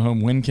we sell the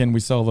home? When can we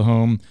sell the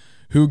home?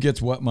 Who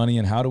gets what money,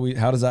 and how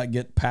does that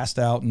get passed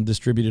out and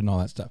distributed and all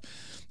that stuff?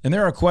 And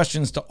there are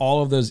answers to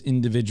all those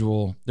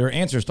individual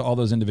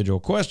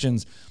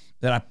questions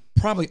that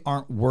probably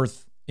aren't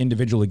worth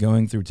individually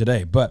going through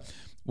today. But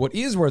what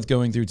is worth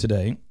going through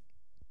today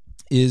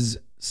is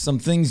some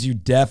things you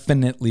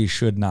definitely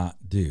should not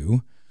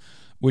do,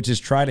 which is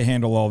try to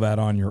handle all that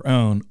on your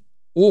own,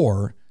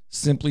 or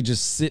simply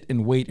just sit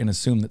and wait and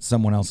assume that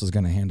someone else is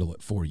going to handle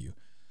it for you.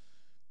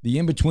 The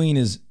in-between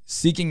is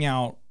seeking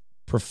out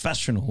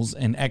professionals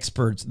and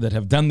experts that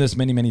have done this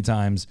many, many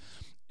times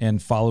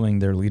and following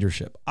their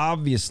leadership.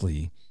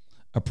 Obviously,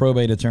 a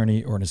probate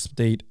attorney or an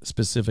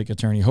estate-specific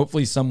attorney,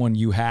 hopefully someone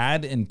you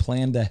had and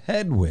planned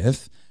ahead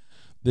with,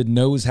 that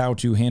knows how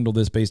to handle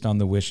this based on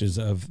the wishes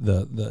of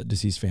the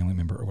deceased family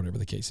member or whatever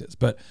the case is.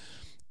 But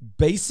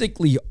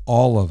basically,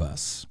 all of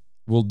us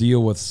will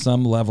deal with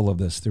some level of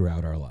this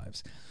throughout our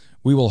lives.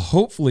 We will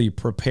hopefully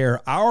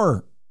prepare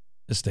our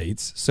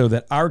estates so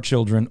that our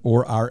children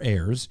or our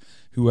heirs,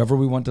 whoever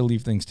we want to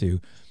leave things to,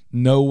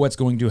 know what's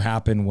going to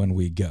happen when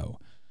we go.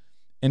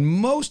 And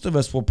most of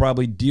us will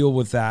probably deal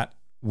with that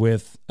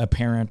with a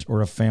parent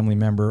or a family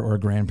member or a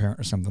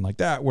grandparent or something like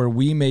that, where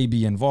we may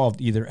be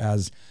involved either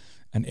as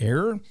an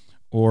heir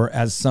or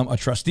as a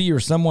trustee or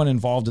someone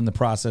involved in the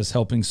process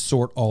helping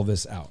sort all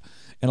this out.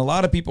 And a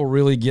lot of people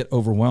really get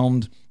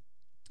overwhelmed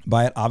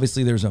by it.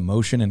 Obviously, there's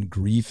emotion and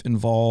grief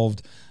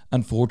involved.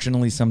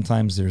 Unfortunately,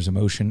 sometimes there's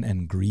emotion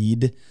and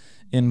greed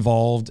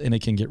involved, and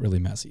it can get really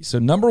messy. So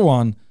number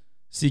one,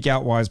 seek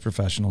out wise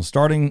professionals.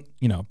 Starting,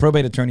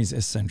 probate attorney is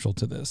essential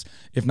to this.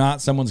 If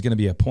not, someone's going to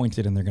be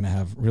appointed and they're going to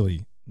have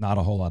really not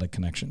a whole lot of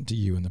connection to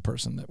you and the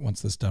person that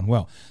wants this done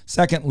well.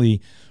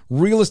 Secondly,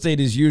 real estate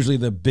is usually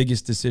the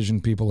biggest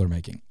decision people are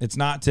making. It's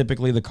not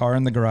typically the car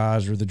in the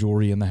garage or the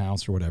jewelry in the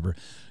house or whatever.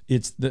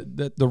 It's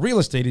the real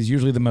estate is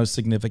usually the most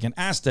significant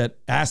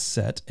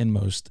asset in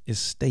most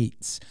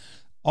estates.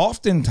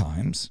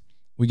 Oftentimes,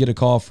 we get a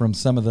call from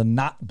some of the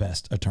not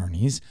best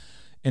attorneys,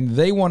 and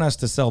they want us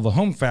to sell the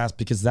home fast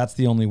because that's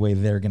the only way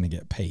they're going to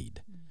get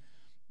paid.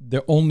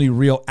 The only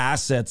real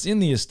assets in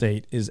the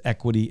estate is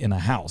equity in a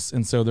house.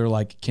 And so they're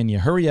like, can you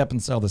hurry up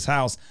and sell this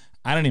house?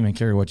 I don't even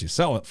care what you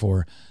sell it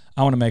for.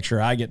 I want to make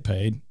sure I get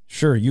paid.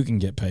 Sure, you can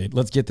get paid.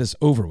 Let's get this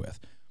over with.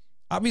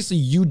 Obviously,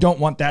 you don't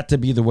want that to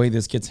be the way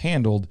this gets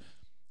handled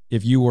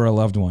if you or a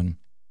loved one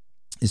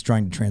is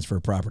trying to transfer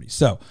property.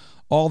 So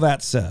all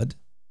that said,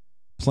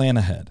 plan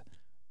ahead.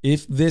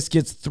 If this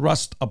gets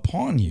thrust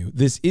upon you,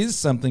 this is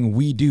something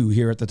we do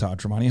here at the Todd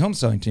Tremonti Home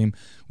Selling Team.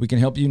 We can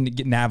help you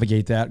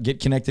navigate that, get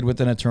connected with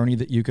an attorney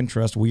that you can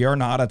trust. We are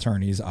not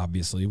attorneys,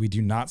 obviously. We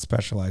do not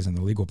specialize in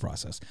the legal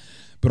process.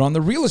 But on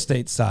the real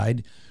estate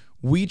side,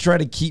 we try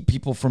to keep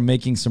people from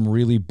making some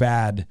really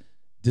bad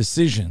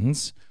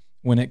decisions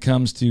when it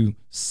comes to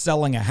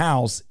selling a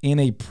house in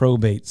a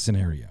probate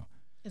scenario.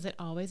 Is it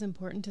always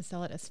important to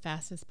sell it as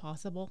fast as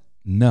possible?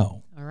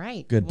 No. All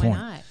right. Good point.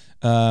 Why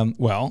not?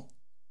 Well,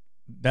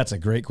 that's a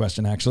great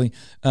question, actually.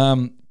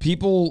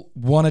 People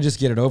want to just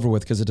get it over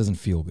with because it doesn't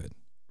feel good,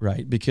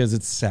 right? Because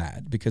it's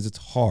sad, because it's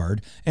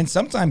hard. And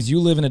sometimes you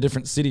live in a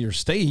different city or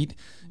state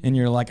and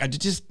you're like, I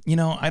just,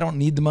 I don't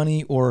need the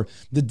money, or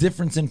the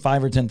difference in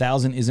 5 or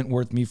 10,000 isn't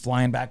worth me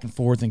flying back and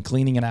forth and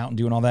cleaning it out and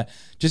doing all that.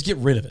 Just get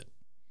rid of it,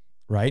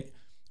 right?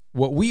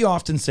 What we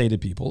often say to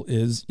people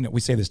is, we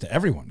say this to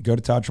everyone. Go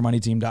to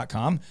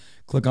ToddTremontiTeam.com,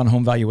 click on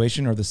home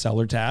valuation or the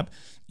seller tab.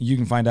 You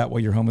can find out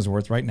what your home is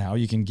worth right now.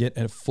 You can get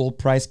a full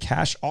price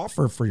cash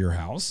offer for your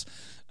house.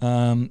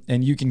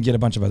 And you can get a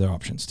bunch of other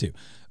options too.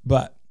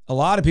 But a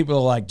lot of people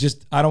are like,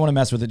 I don't want to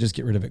mess with it. Just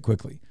get rid of it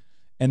quickly.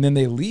 And then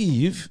they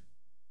leave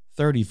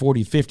 30,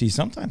 40, 50,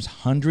 sometimes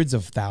hundreds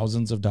of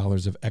thousands of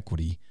dollars of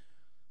equity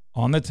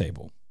on the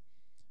table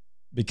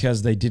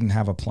because they didn't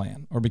have a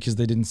plan or because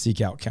they didn't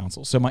seek out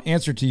counsel. So my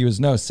answer to you is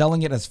no.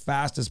 Selling it as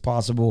fast as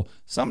possible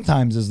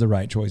sometimes is the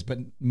right choice, but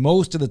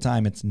most of the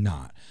time it's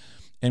not.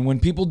 And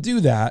when people do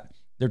that,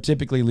 they're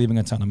typically leaving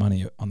a ton of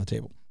money on the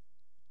table.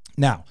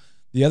 Now,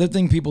 the other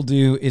thing people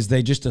do is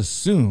they just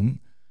assume,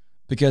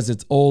 because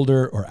it's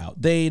older or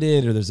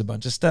outdated or there's a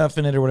bunch of stuff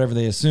in it or whatever,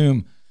 they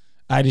assume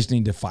I just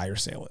need to fire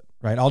sale it,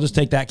 right? I'll just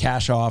take that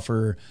cash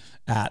offer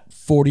at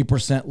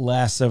 40%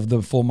 less of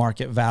the full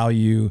market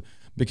value,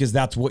 because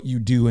that's what you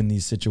do in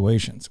these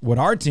situations. What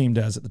our team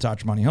does at the Todd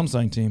Tremonti Home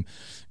Selling Team,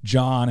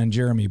 John and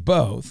Jeremy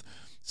both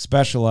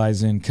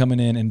specialize in coming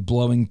in and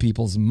blowing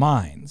people's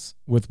minds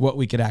with what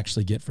we could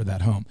actually get for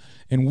that home.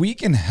 And we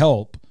can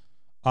help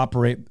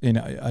operate,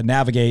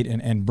 navigate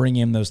and bring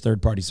in those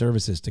third-party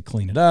services to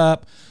clean it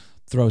up,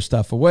 throw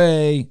stuff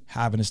away,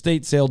 have an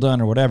estate sale done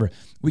or whatever.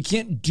 We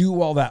can't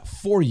do all that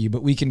for you,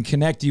 but we can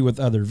connect you with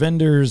other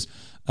vendors,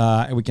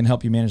 and we can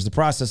help you manage the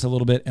process a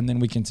little bit, and then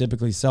we can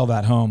typically sell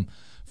that home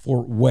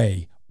for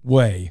way,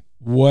 way,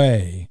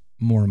 way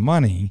more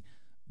money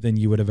than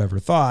you would have ever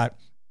thought.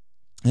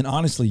 And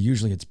honestly,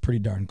 usually it's pretty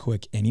darn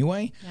quick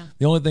anyway. Yeah.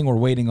 The only thing we're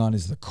waiting on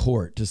is the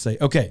court to say,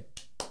 okay,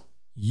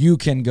 you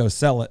can go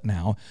sell it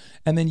now.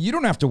 And then you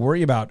don't have to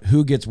worry about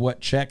who gets what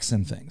checks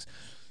and things.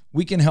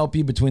 We can help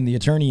you between the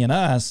attorney and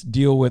us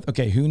deal with,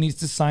 okay, who needs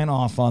to sign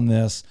off on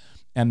this?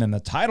 And then the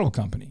title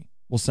company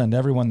will send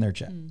everyone their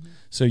check. Mm-hmm.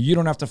 So you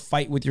don't have to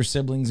fight with your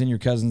siblings and your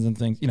cousins and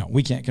things.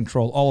 We can't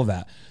control all of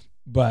that,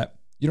 but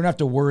you don't have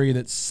to worry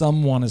that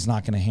someone is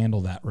not going to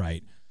handle that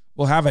right.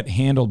 We'll have it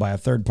handled by a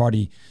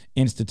third-party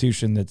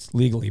institution that's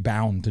legally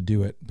bound to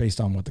do it based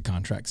on what the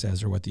contract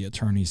says or what the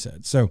attorney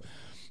said. So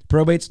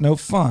probate's no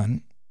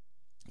fun,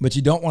 but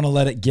you don't want to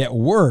let it get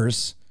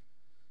worse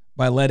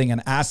by letting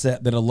an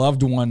asset that a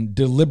loved one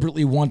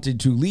deliberately wanted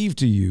to leave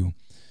to you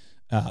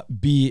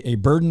be a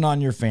burden on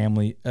your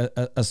family,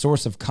 a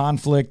source of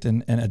conflict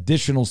and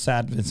additional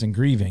sadness and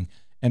grieving.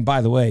 And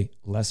by the way,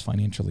 less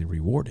financially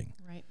rewarding.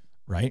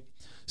 Right?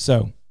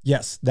 So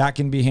yes, that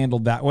can be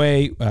handled that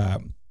way.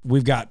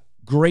 We've got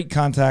great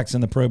contacts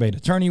in the probate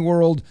attorney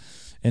world,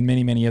 and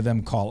many of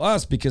them call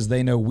us because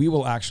they know we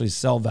will actually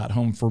sell that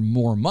home for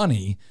more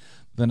money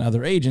than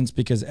other agents,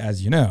 because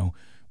as you know,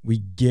 we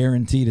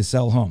guarantee to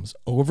sell homes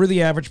over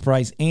the average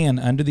price and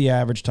under the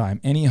average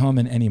time, any home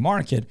in any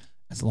market,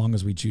 as long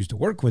as we choose to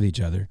work with each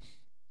other.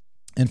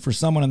 And for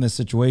someone in this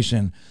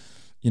situation,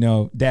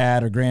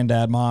 dad or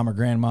granddad, mom or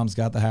grandmom's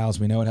got the house.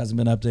 We know it hasn't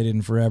been updated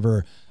in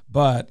forever,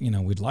 but,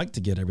 we'd like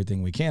to get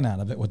everything we can out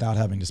of it without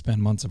having to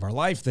spend months of our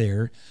life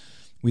there.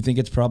 We think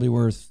it's probably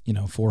worth,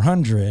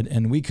 $400.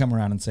 And we come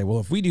around and say, well,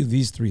 if we do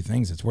these three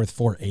things, it's worth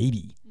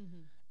 $480.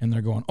 And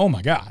they're going, oh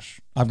my gosh,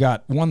 I've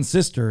got one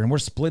sister and we're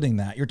splitting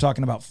that. You're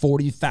talking about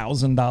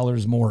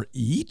 $40,000 more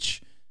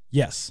each?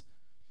 Yes.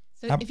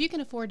 So if you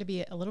can afford to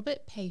be a little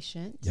bit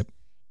patient, yep,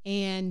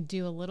 and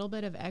do a little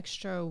bit of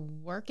extra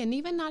work, and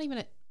not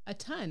even a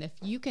ton, if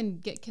you can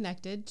get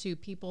connected to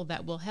people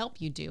that will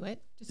help you do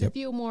it, just a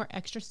few more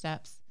extra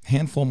steps.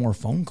 Handful more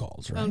phone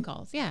calls, right? Phone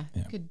calls, yeah.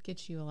 Could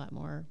get you a lot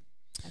more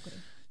equity.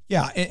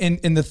 Yeah,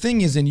 and the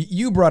thing is, and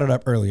you brought it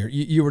up earlier,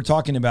 you were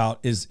talking about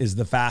is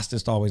the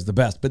fastest always the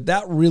best, but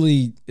that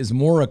really is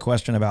more a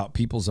question about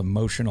people's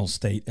emotional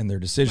state and their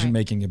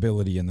decision-making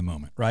ability in the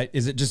moment, right?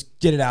 Is it just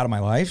get it out of my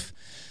life?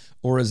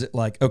 Or is it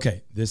like,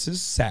 okay, this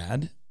is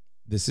sad,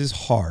 this is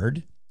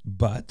hard,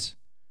 but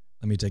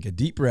let me take a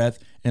deep breath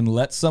and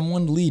let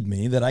someone lead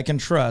me that I can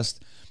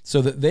trust, so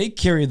that they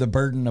carry the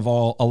burden of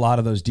a lot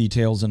of those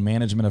details and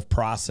management of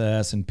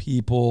process and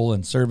people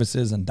and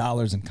services and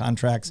dollars and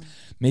contracts,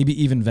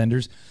 maybe even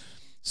vendors.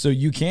 So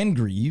you can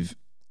grieve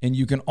and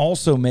you can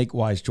also make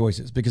wise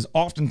choices, because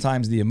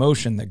oftentimes the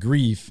emotion, the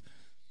grief,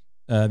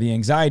 the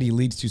anxiety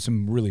leads to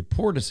some really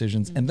poor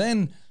decisions. And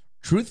then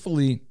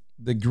truthfully,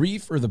 the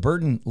grief or the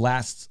burden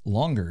lasts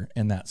longer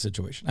in that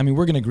situation. I mean,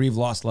 we're going to grieve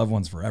lost loved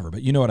ones forever,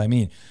 but you know what I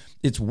mean?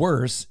 It's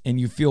worse, and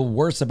you feel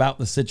worse about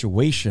the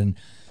situation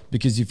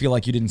because you feel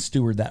like you didn't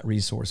steward that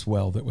resource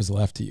well that was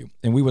left to you.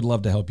 And we would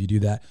love to help you do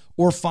that,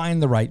 or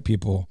find the right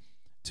people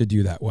to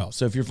do that well.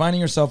 So if you're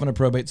finding yourself in a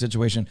probate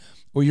situation,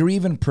 or you're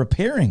even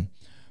preparing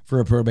for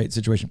a probate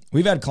situation,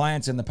 we've had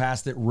clients in the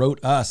past that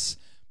wrote us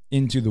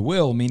into the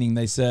will, meaning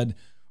they said,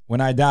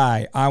 when I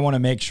die, I want to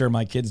make sure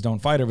my kids don't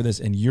fight over this,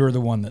 and you're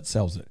the one that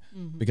sells it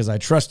because I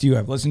trust you.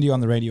 I've listened to you on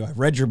the radio. I've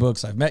read your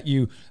books. I've met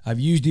you. I've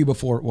used you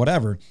before,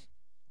 whatever.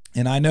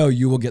 And I know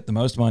you will get the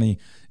most money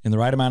in the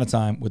right amount of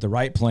time with the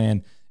right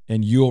plan,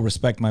 and you'll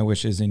respect my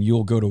wishes and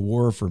you'll go to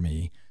war for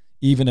me,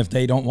 even if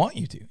they don't want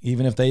you to,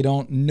 even if they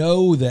don't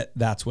know that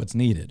that's what's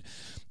needed.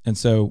 And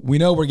so we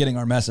know we're getting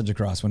our message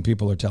across when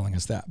people are telling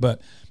us that.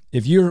 But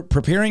if you're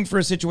preparing for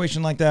a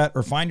situation like that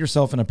or find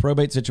yourself in a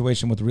probate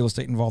situation with real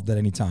estate involved at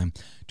any time,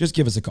 just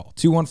give us a call.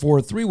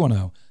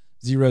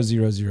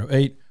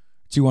 214-310-0008,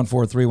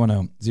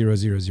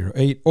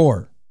 214-310-0008,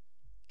 or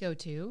Go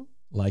to,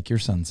 like your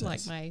son says,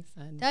 like my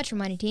son.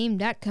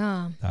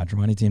 TouchYourMoneyTeam.com.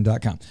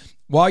 TouchYourMoneyTeam.com.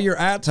 While you're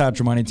at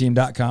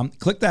TouchYourMoneyTeam.com,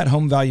 click that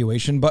home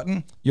valuation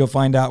button. You'll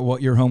find out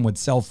what your home would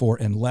sell for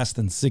in less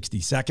than 60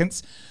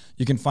 seconds.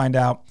 You can find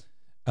out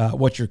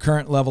what your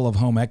current level of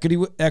home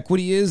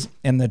equity is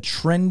and the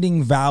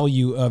trending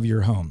value of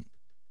your home.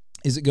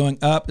 Is it going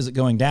up? Is it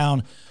going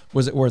down?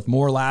 Was it worth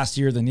more last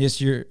year than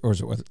this year? Or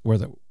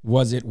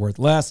was it worth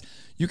less?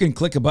 You can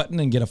click a button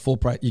and get a full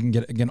price. You can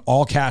get an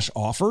all cash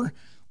offer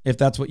if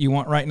that's what you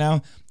want right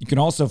now. You can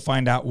also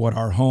find out what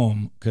our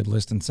home could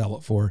list and sell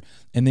it for.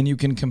 And then you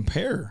can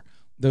compare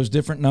those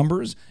different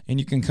numbers, and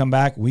you can come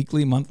back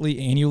weekly, monthly,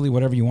 annually,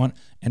 whatever you want,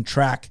 and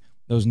track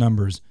those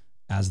numbers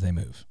as they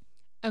move.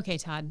 Okay,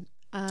 Todd.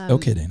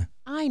 Okay, Dana.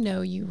 I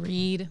know you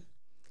read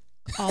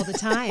all the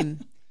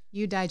time.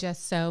 You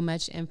digest so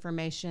much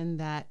information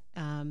that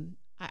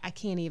I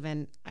can't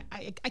even,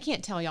 I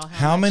can't tell y'all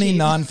how much many you-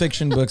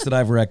 nonfiction books that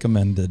I've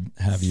recommended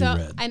have you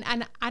read?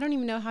 And I don't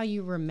even know how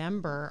you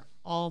remember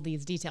all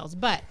these details,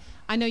 but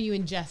I know you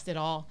ingest it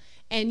all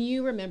and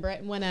you remember it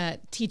and want to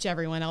teach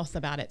everyone else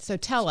about it. So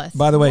tell us.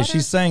 By the way, what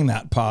she's are- saying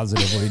that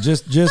positively.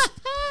 just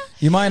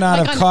you might not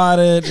Like have on- caught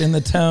it in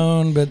the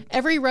tone, but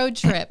every road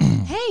trip.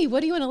 Hey,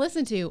 what do you want to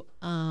listen to?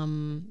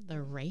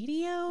 The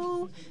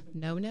radio?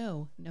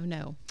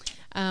 No.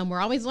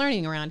 We're always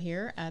learning around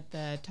here at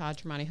the Todd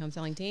Tremonti Home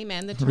Selling Team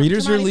and the Todd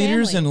readers are Tremonti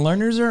leaders family. and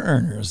learners are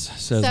earners,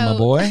 says So, my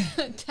boy.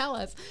 Tell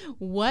us,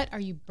 what are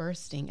you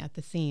bursting at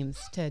the seams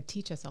to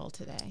teach us all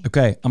today?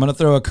 Okay, I'm going to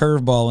throw a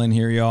curveball in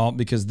here, y'all,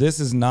 because this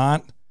is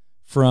not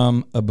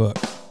from a book.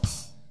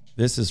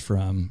 This is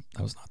from,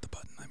 that was not the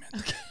button I meant.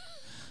 Okay.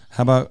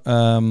 How about,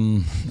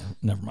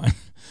 never mind.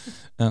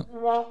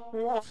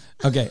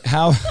 Okay,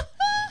 how...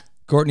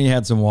 Courtney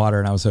had some water,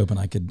 and I was hoping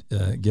I could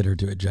get her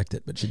to eject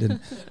it, but she didn't.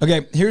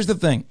 Okay, here's the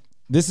thing.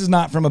 This is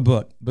not from a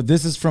book, but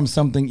this is from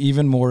something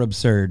even more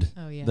absurd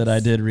that I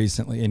did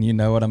recently, and you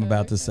know what I'm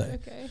about to say.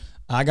 Okay.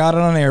 I got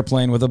on an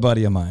airplane with a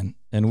buddy of mine,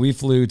 and we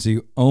flew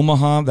to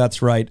Omaha.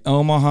 That's right,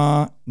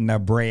 Omaha,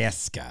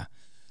 Nebraska.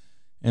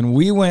 And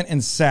we went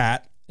and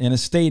sat in a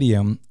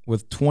stadium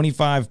with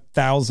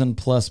 25,000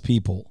 plus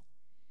people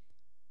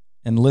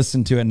and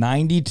listened to a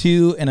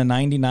 92 and a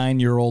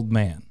 99-year-old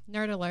man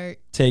Nerd alert.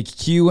 take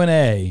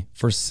Q&A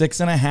for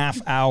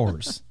 6.5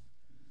 hours.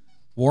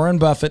 Warren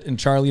Buffett and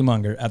Charlie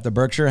Munger at the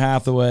Berkshire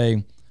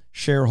Hathaway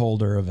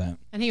shareholder event.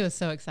 And he was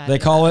so excited. They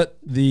call it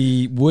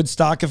the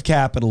Woodstock of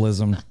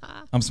capitalism.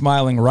 I'm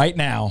smiling right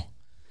now.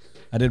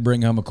 I did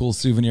bring home a cool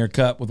souvenir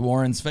cup with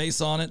Warren's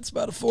face on it. It's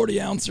about a 40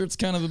 ouncer. It's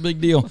kind of a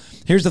big deal.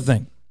 Here's the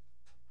thing.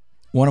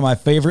 One of my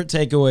favorite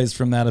takeaways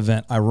from that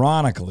event,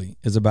 ironically,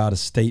 is about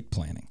estate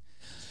planning.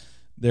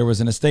 There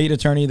was an estate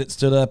attorney that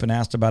stood up and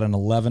asked about an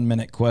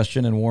 11-minute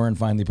question, and Warren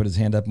finally put his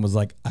hand up and was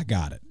like, I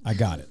got it.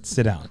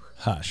 Sit down.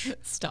 Hush.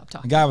 Stop The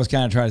talking. guy was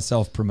kind of trying to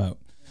self-promote.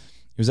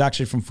 He was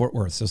actually from Fort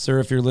Worth. So, sir,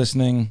 if you're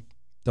listening,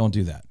 don't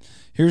do that.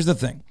 Here's the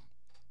thing.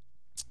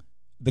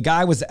 The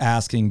guy was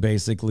asking,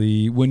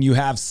 basically, when you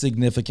have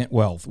significant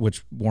wealth,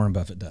 which Warren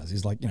Buffett does.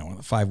 He's like, one of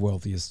the 5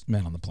 wealthiest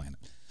men on the planet.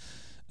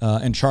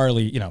 And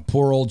Charlie,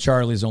 poor old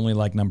Charlie's only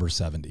like number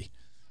 70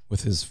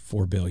 with his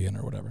 $4 billion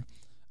or whatever.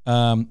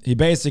 He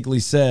basically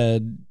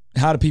said,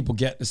 how do people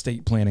get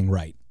estate planning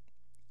right?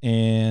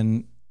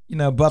 And,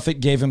 Buffett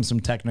gave him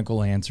some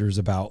technical answers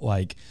about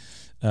like,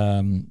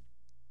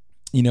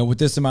 with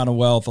this amount of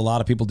wealth, a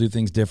lot of people do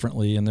things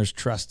differently, and there's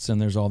trusts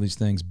and there's all these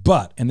things.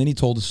 And then he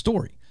told a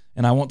story,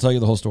 and I won't tell you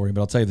the whole story,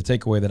 but I'll tell you the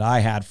takeaway that I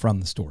had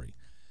from the story.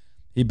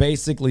 He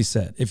basically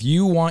said, if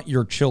you want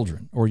your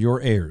children or your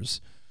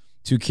heirs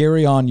to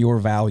carry on your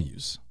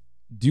values,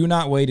 do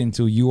not wait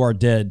until you are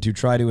dead to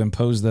try to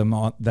impose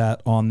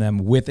on them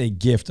with a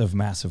gift of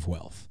massive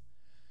wealth.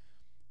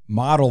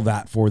 Model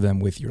that for them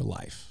with your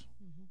life.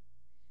 Mm-hmm.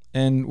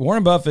 And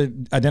Warren Buffett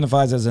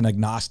identifies as an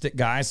agnostic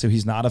guy, so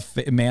he's not a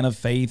man of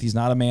faith. He's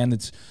not a man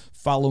that's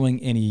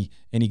following any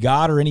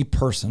God or any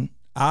person.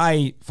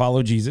 I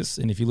follow Jesus,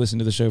 and if you listen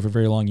to the show for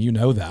very long, you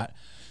know that.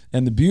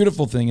 And the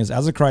beautiful thing is,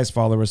 as a Christ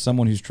follower, as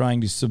someone who's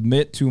trying to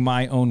submit to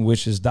my own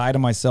wishes, die to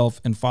myself,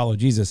 and follow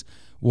Jesus,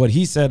 what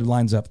he said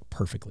lines up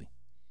perfectly.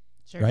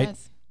 Sure right?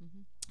 does.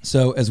 Mm-hmm.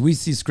 So as we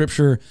see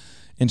Scripture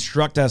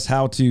instruct us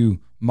how to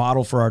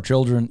model for our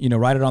children,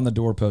 write it on the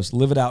doorpost,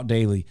 live it out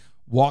daily,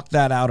 walk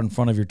that out in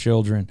front of your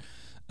children.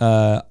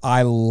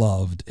 I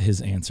loved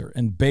his answer.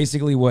 And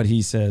basically what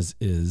he says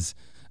is,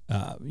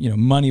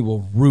 money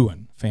will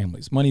ruin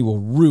families. Money will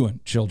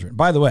ruin children.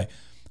 By the way,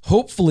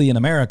 hopefully in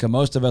America,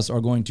 most of us are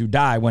going to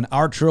die when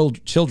our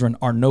children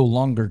are no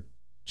longer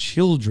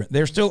children.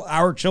 They're still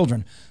our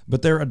children,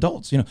 but they're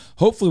adults.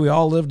 Hopefully we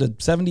all live to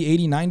 70,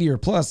 80, 90 or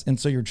plus. And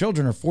so your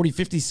children are 40,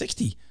 50,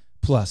 60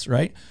 plus,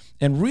 right?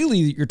 And really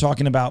you're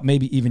talking about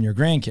maybe even your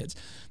grandkids.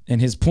 And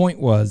his point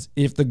was,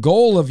 if the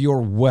goal of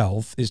your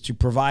wealth is to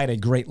provide a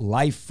great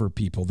life for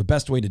people, the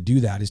best way to do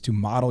that is to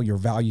model your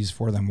values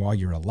for them while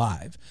you're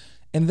alive.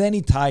 And then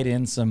he tied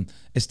in some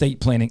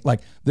estate planning, like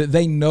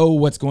they know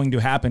what's going to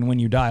happen when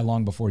you die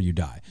long before you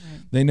die.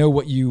 Right. They know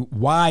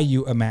why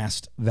you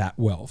amassed that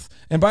wealth.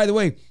 And by the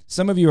way,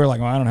 some of you are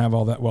like, well, I don't have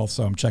all that wealth,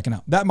 so I'm checking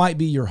out. That might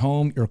be your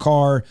home, your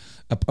car,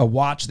 a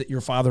watch that your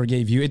father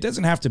gave you. It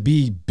doesn't have to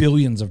be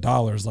billions of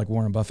dollars like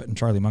Warren Buffett and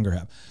Charlie Munger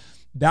have.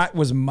 That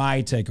was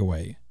my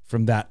takeaway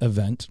from that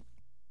event.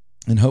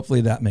 And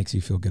hopefully that makes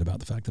you feel good about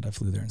the fact that I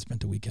flew there and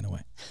spent a weekend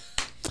away.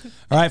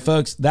 All right,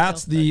 folks,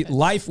 that's the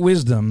life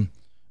wisdom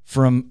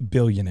from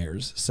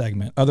Billionaires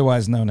segment,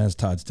 otherwise known as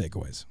Todd's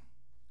Takeaways.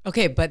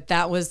 Okay, but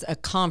that was a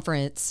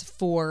conference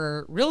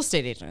for real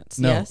estate agents.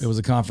 No, yes? It was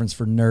a conference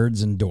for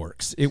nerds and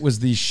dorks. It was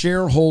the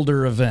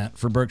shareholder event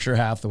for Berkshire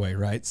Hathaway,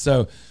 right?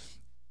 So,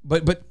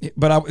 but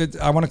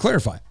I want to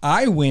clarify.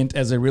 I went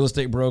as a real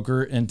estate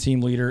broker and team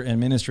leader and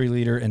ministry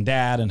leader and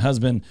dad and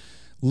husband,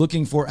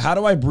 looking for how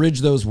do I bridge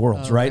those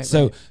worlds, right?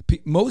 So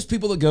most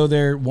people that go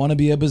there want to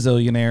be a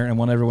bazillionaire and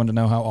want everyone to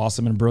know how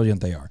awesome and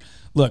brilliant they are.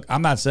 Look,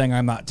 I'm not saying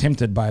I'm not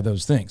tempted by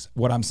those things.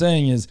 What I'm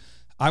saying is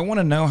I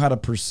want to know how to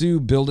pursue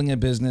building a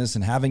business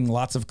and having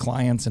lots of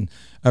clients and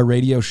a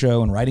radio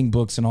show and writing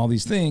books and all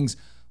these things,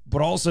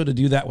 but also to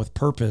do that with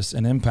purpose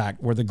and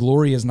impact where the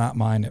glory is not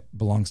mine, it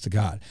belongs to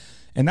God.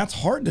 And that's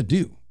hard to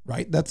do,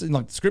 right? That's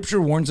like scripture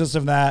warns us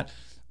of that.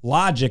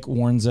 Logic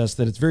warns us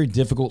that it's very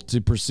difficult to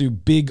pursue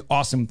big,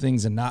 awesome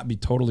things and not be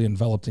totally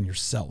enveloped in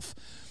yourself.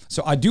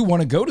 So I do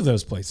want to go to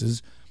those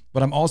places,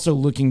 but I'm also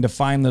looking to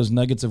find those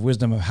nuggets of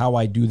wisdom of how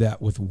I do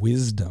that with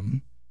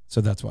wisdom.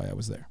 So that's why I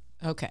was there.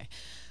 Okay.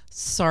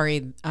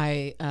 Sorry,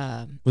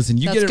 listen,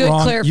 you get it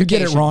wrong. You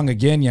get it wrong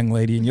again, young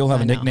lady, and you'll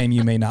have a nickname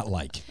you may not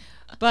like.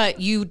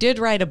 But you did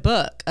write a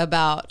book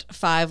about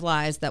 5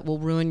 lies that will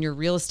ruin your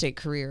real estate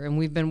career, and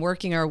we've been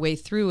working our way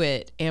through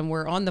it, and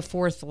we're on the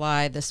 4th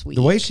lie this week.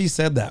 The way she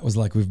said that was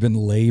like we've been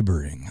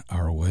laboring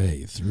our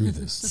way through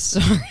this.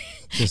 Sorry.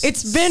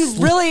 It's been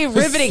really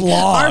riveting.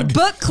 Our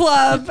book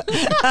club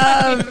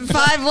of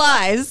 5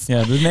 lies.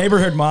 Yeah, the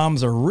neighborhood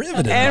moms are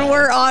riveted. And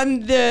we're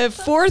on the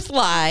 4th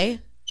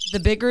lie. The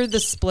bigger the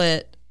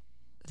split,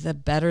 the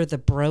better the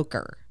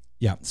broker.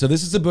 Yeah. So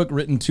this is a book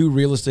written to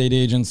real estate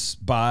agents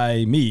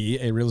by me,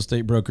 a real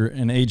estate broker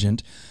and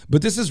agent.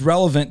 But this is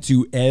relevant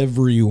to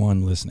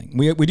everyone listening.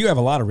 We do have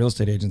a lot of real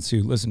estate agents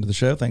who listen to the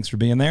show. Thanks for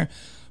being there.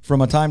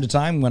 From a time to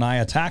time when I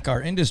attack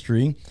our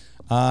industry,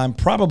 I'm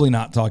probably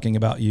not talking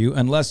about you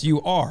unless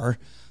you are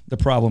the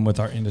problem with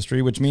our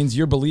industry, which means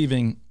you're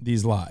believing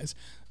these lies.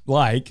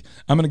 Like,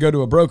 I'm going to go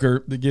to a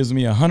broker that gives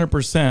me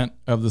 100%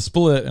 of the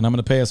split and I'm going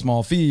to pay a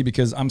small fee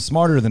because I'm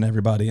smarter than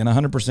everybody and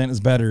 100% is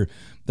better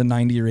than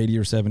 90 or 80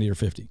 or 70 or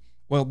 50.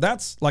 Well,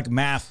 that's like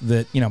math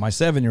that, my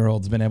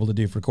 7-year-old's been able to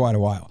do for quite a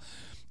while.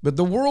 But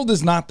the world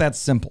is not that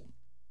simple.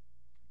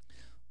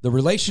 The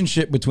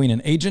relationship between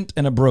an agent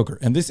and a broker,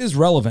 and this is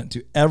relevant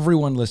to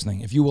everyone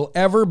listening. If you will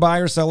ever buy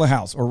or sell a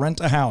house or rent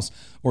a house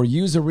or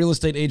use a real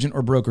estate agent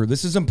or broker,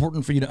 this is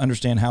important for you to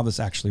understand how this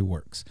actually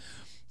works.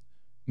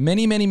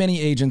 Many, many,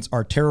 many agents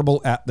are terrible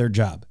at their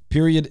job.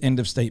 Period. End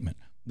of statement.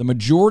 The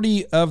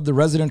majority of the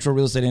residential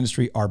real estate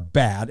industry are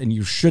bad and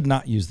you should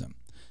not use them.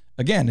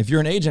 Again, if you're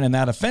an agent and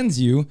that offends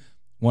you,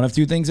 one of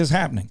 2 things is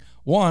happening.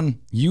 1,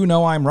 you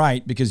know I'm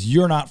right because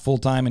you're not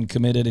full-time and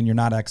committed and you're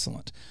not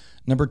excellent.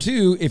 Number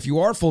 2, if you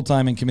are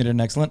full-time and committed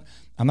and excellent,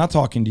 I'm not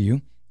talking to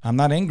you. I'm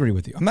not angry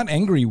with you. I'm not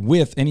angry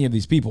with any of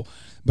these people,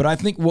 but I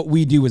think what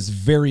we do is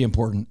very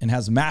important and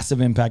has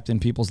massive impact in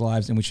people's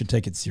lives and we should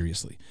take it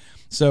seriously.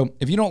 So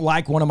if you don't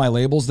like one of my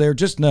labels there,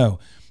 just know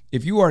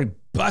if you are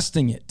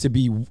busting it to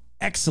be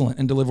excellent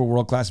and deliver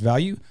world-class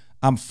value,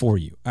 I'm for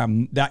you.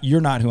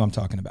 You're not who I'm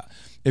talking about.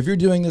 If you're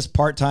doing this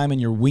part-time and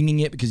you're winging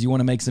it because you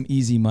want to make some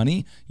easy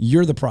money,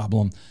 you're the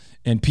problem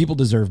and people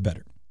deserve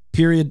better.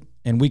 Period.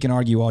 And we can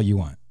argue all you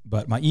want.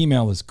 But my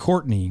email is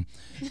Courtney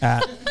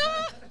at,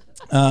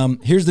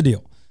 here's the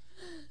deal.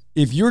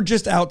 If you're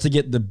just out to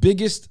get the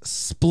biggest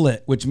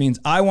split, which means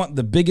I want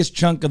the biggest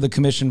chunk of the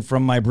commission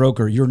from my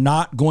broker, you're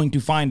not going to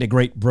find a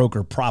great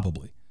broker,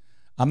 probably.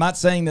 I'm not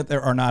saying that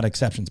there are not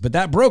exceptions, but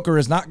that broker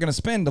is not going to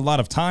spend a lot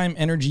of time,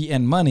 energy,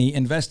 and money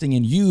investing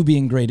in you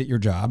being great at your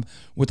job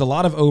with a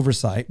lot of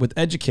oversight, with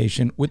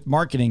education, with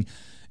marketing,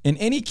 and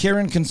any care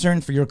and concern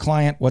for your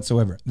client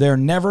whatsoever. They're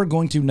never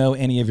going to know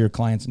any of your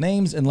clients'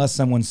 names unless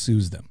someone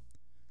sues them.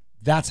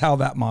 That's how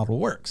that model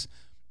works.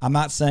 I'm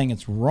not saying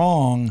it's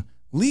wrong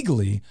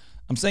legally.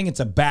 I'm saying it's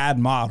a bad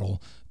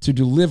model to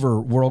deliver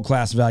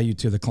world-class value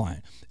to the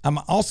client. I'm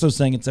also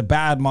saying it's a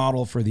bad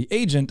model for the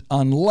agent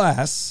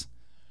unless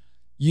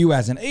you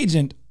as an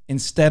agent,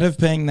 instead of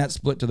paying that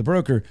split to the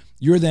broker,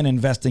 you're then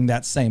investing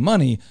that same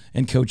money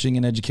in coaching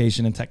and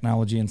education and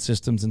technology and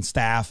systems and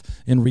staff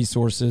and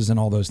resources and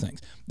all those things.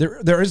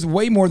 There is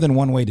way more than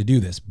one way to do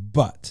this,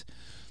 but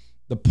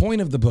the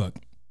point of the book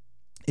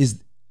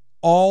is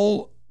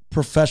all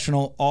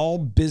professional, all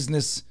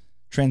business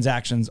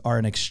transactions are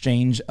an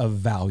exchange of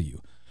value.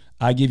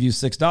 I give you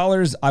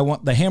 $6. I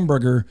want the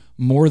hamburger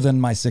more than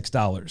my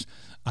 $6.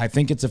 I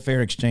think it's a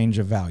fair exchange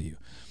of value.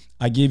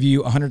 I give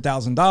you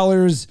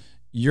 $100,000.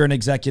 You're an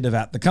executive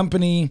at the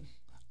company.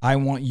 I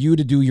want you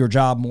to do your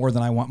job more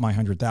than I want my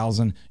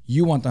 $100,000.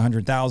 You want the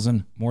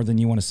 $100,000 more than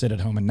you want to sit at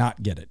home and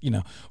not get it,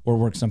 or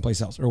work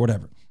someplace else or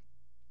whatever.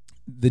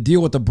 The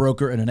deal with a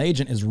broker and an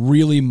agent is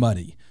really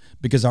muddy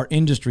because our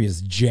industry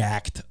is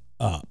jacked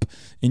up.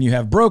 And you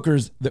have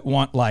brokers that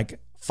want like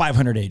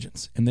 500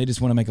 agents and they just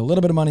want to make a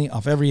little bit of money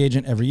off every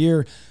agent every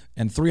year.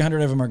 And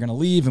 300 of them are going to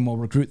leave and we'll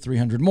recruit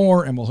 300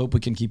 more and we'll hope we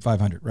can keep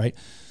 500, right?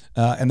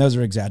 And those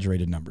are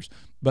exaggerated numbers.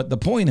 But the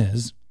point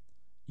is,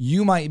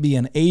 you might be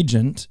an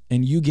agent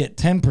and you get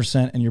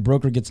 10% and your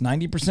broker gets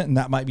 90%, and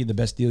that might be the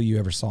best deal you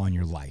ever saw in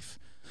your life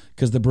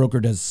because the broker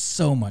does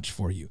so much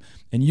for you.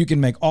 And you can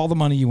make all the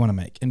money you want to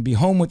make and be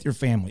home with your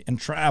family and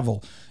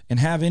travel and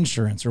have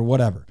insurance or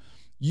whatever.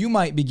 You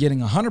might be getting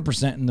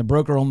 100% and the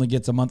broker only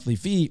gets a monthly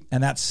fee,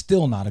 and that's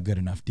still not a good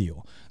enough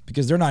deal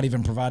because they're not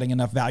even providing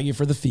enough value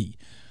for the fee.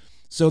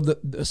 So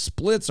the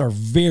splits are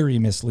very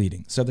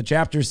misleading. So the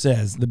chapter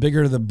says the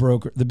bigger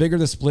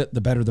the split,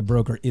 the better the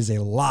broker is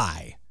a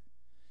lie.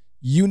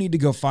 You need to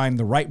go find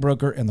the right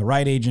broker and the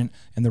right agent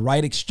and the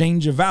right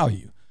exchange of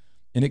value.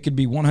 And it could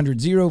be 100-0,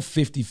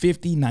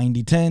 50-50,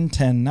 90-10,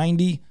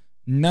 10-90.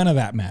 None of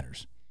that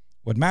matters.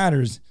 What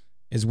matters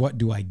is, what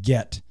do I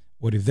get?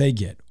 What do they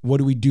get? What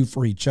do we do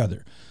for each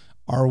other?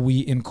 Are we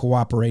in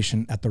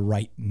cooperation at the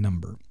right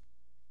number?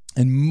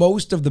 And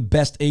most of the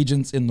best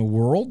agents in the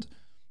world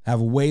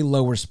have way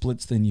lower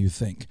splits than you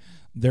think.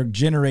 They're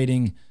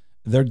giving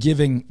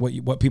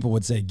what people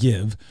would say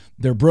give.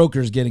 Their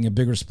broker's getting a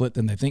bigger split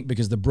than they think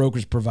because the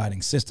broker's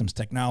providing systems,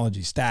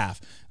 technology,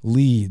 staff,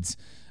 leads,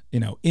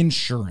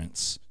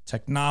 insurance,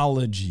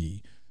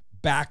 technology,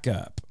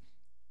 backup,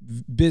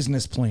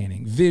 business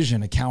planning,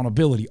 vision,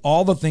 accountability,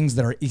 all the things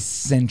that are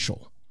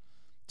essential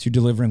to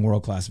delivering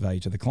world-class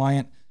value to the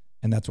client.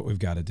 And that's what we've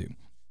got to do.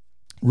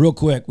 Real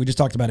quick, we just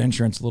talked about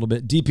insurance a little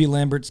bit. DP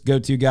Lambert's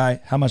go-to guy.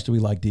 How much do we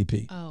like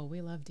DP? Oh,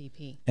 we love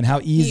DP. And how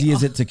easy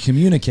is it to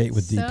communicate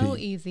with DP? So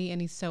easy,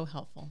 and he's so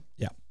helpful.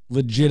 Yeah,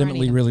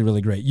 legitimately really,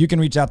 really great. You can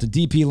reach out to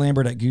DP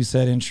Lambert at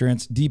Goosehead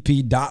Insurance,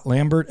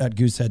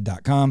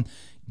 dp.lambert@goosehead.com,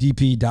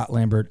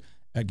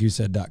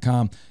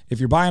 dp.lambert@goosehead.com. If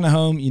you're buying a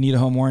home, you need a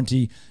home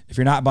warranty. If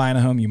you're not buying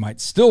a home, you might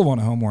still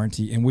want a home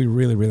warranty, and we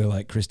really, really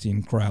like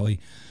Christine Crowley.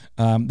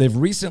 They've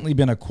recently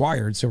been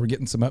acquired, so we're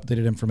getting some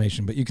updated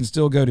information, but you can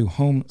still go to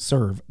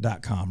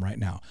homeserve.com right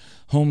now.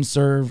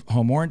 HomeServe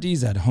home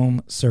warranties at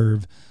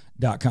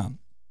homeserve.com.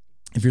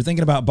 If you're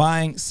thinking about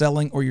buying,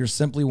 selling, or you're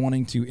simply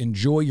wanting to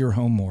enjoy your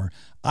home more,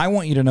 I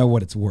want you to know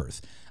what it's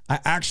worth. I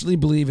actually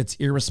believe it's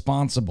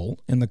irresponsible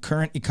in the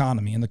current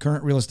economy, in the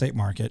current real estate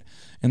market,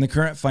 in the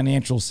current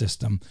financial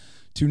system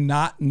to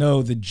not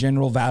know the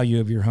general value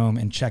of your home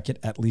and check it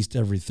at least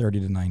every 30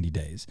 to 90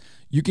 days.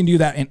 You can do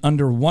that in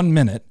under 1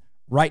 minute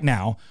right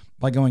now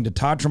by going to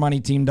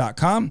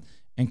toddtremonti.com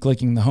and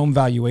clicking the home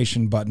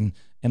valuation button.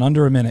 In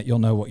under a minute, you'll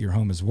know what your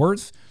home is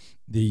worth,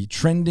 the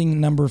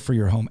trending number for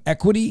your home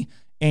equity,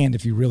 and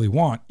if you really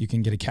want, you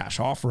can get a cash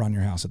offer on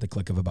your house at the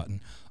click of a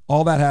button.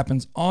 All that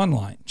happens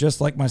online, just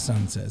like my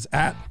son says,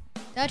 at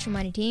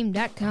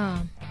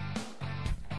TheTremontiTeam.com.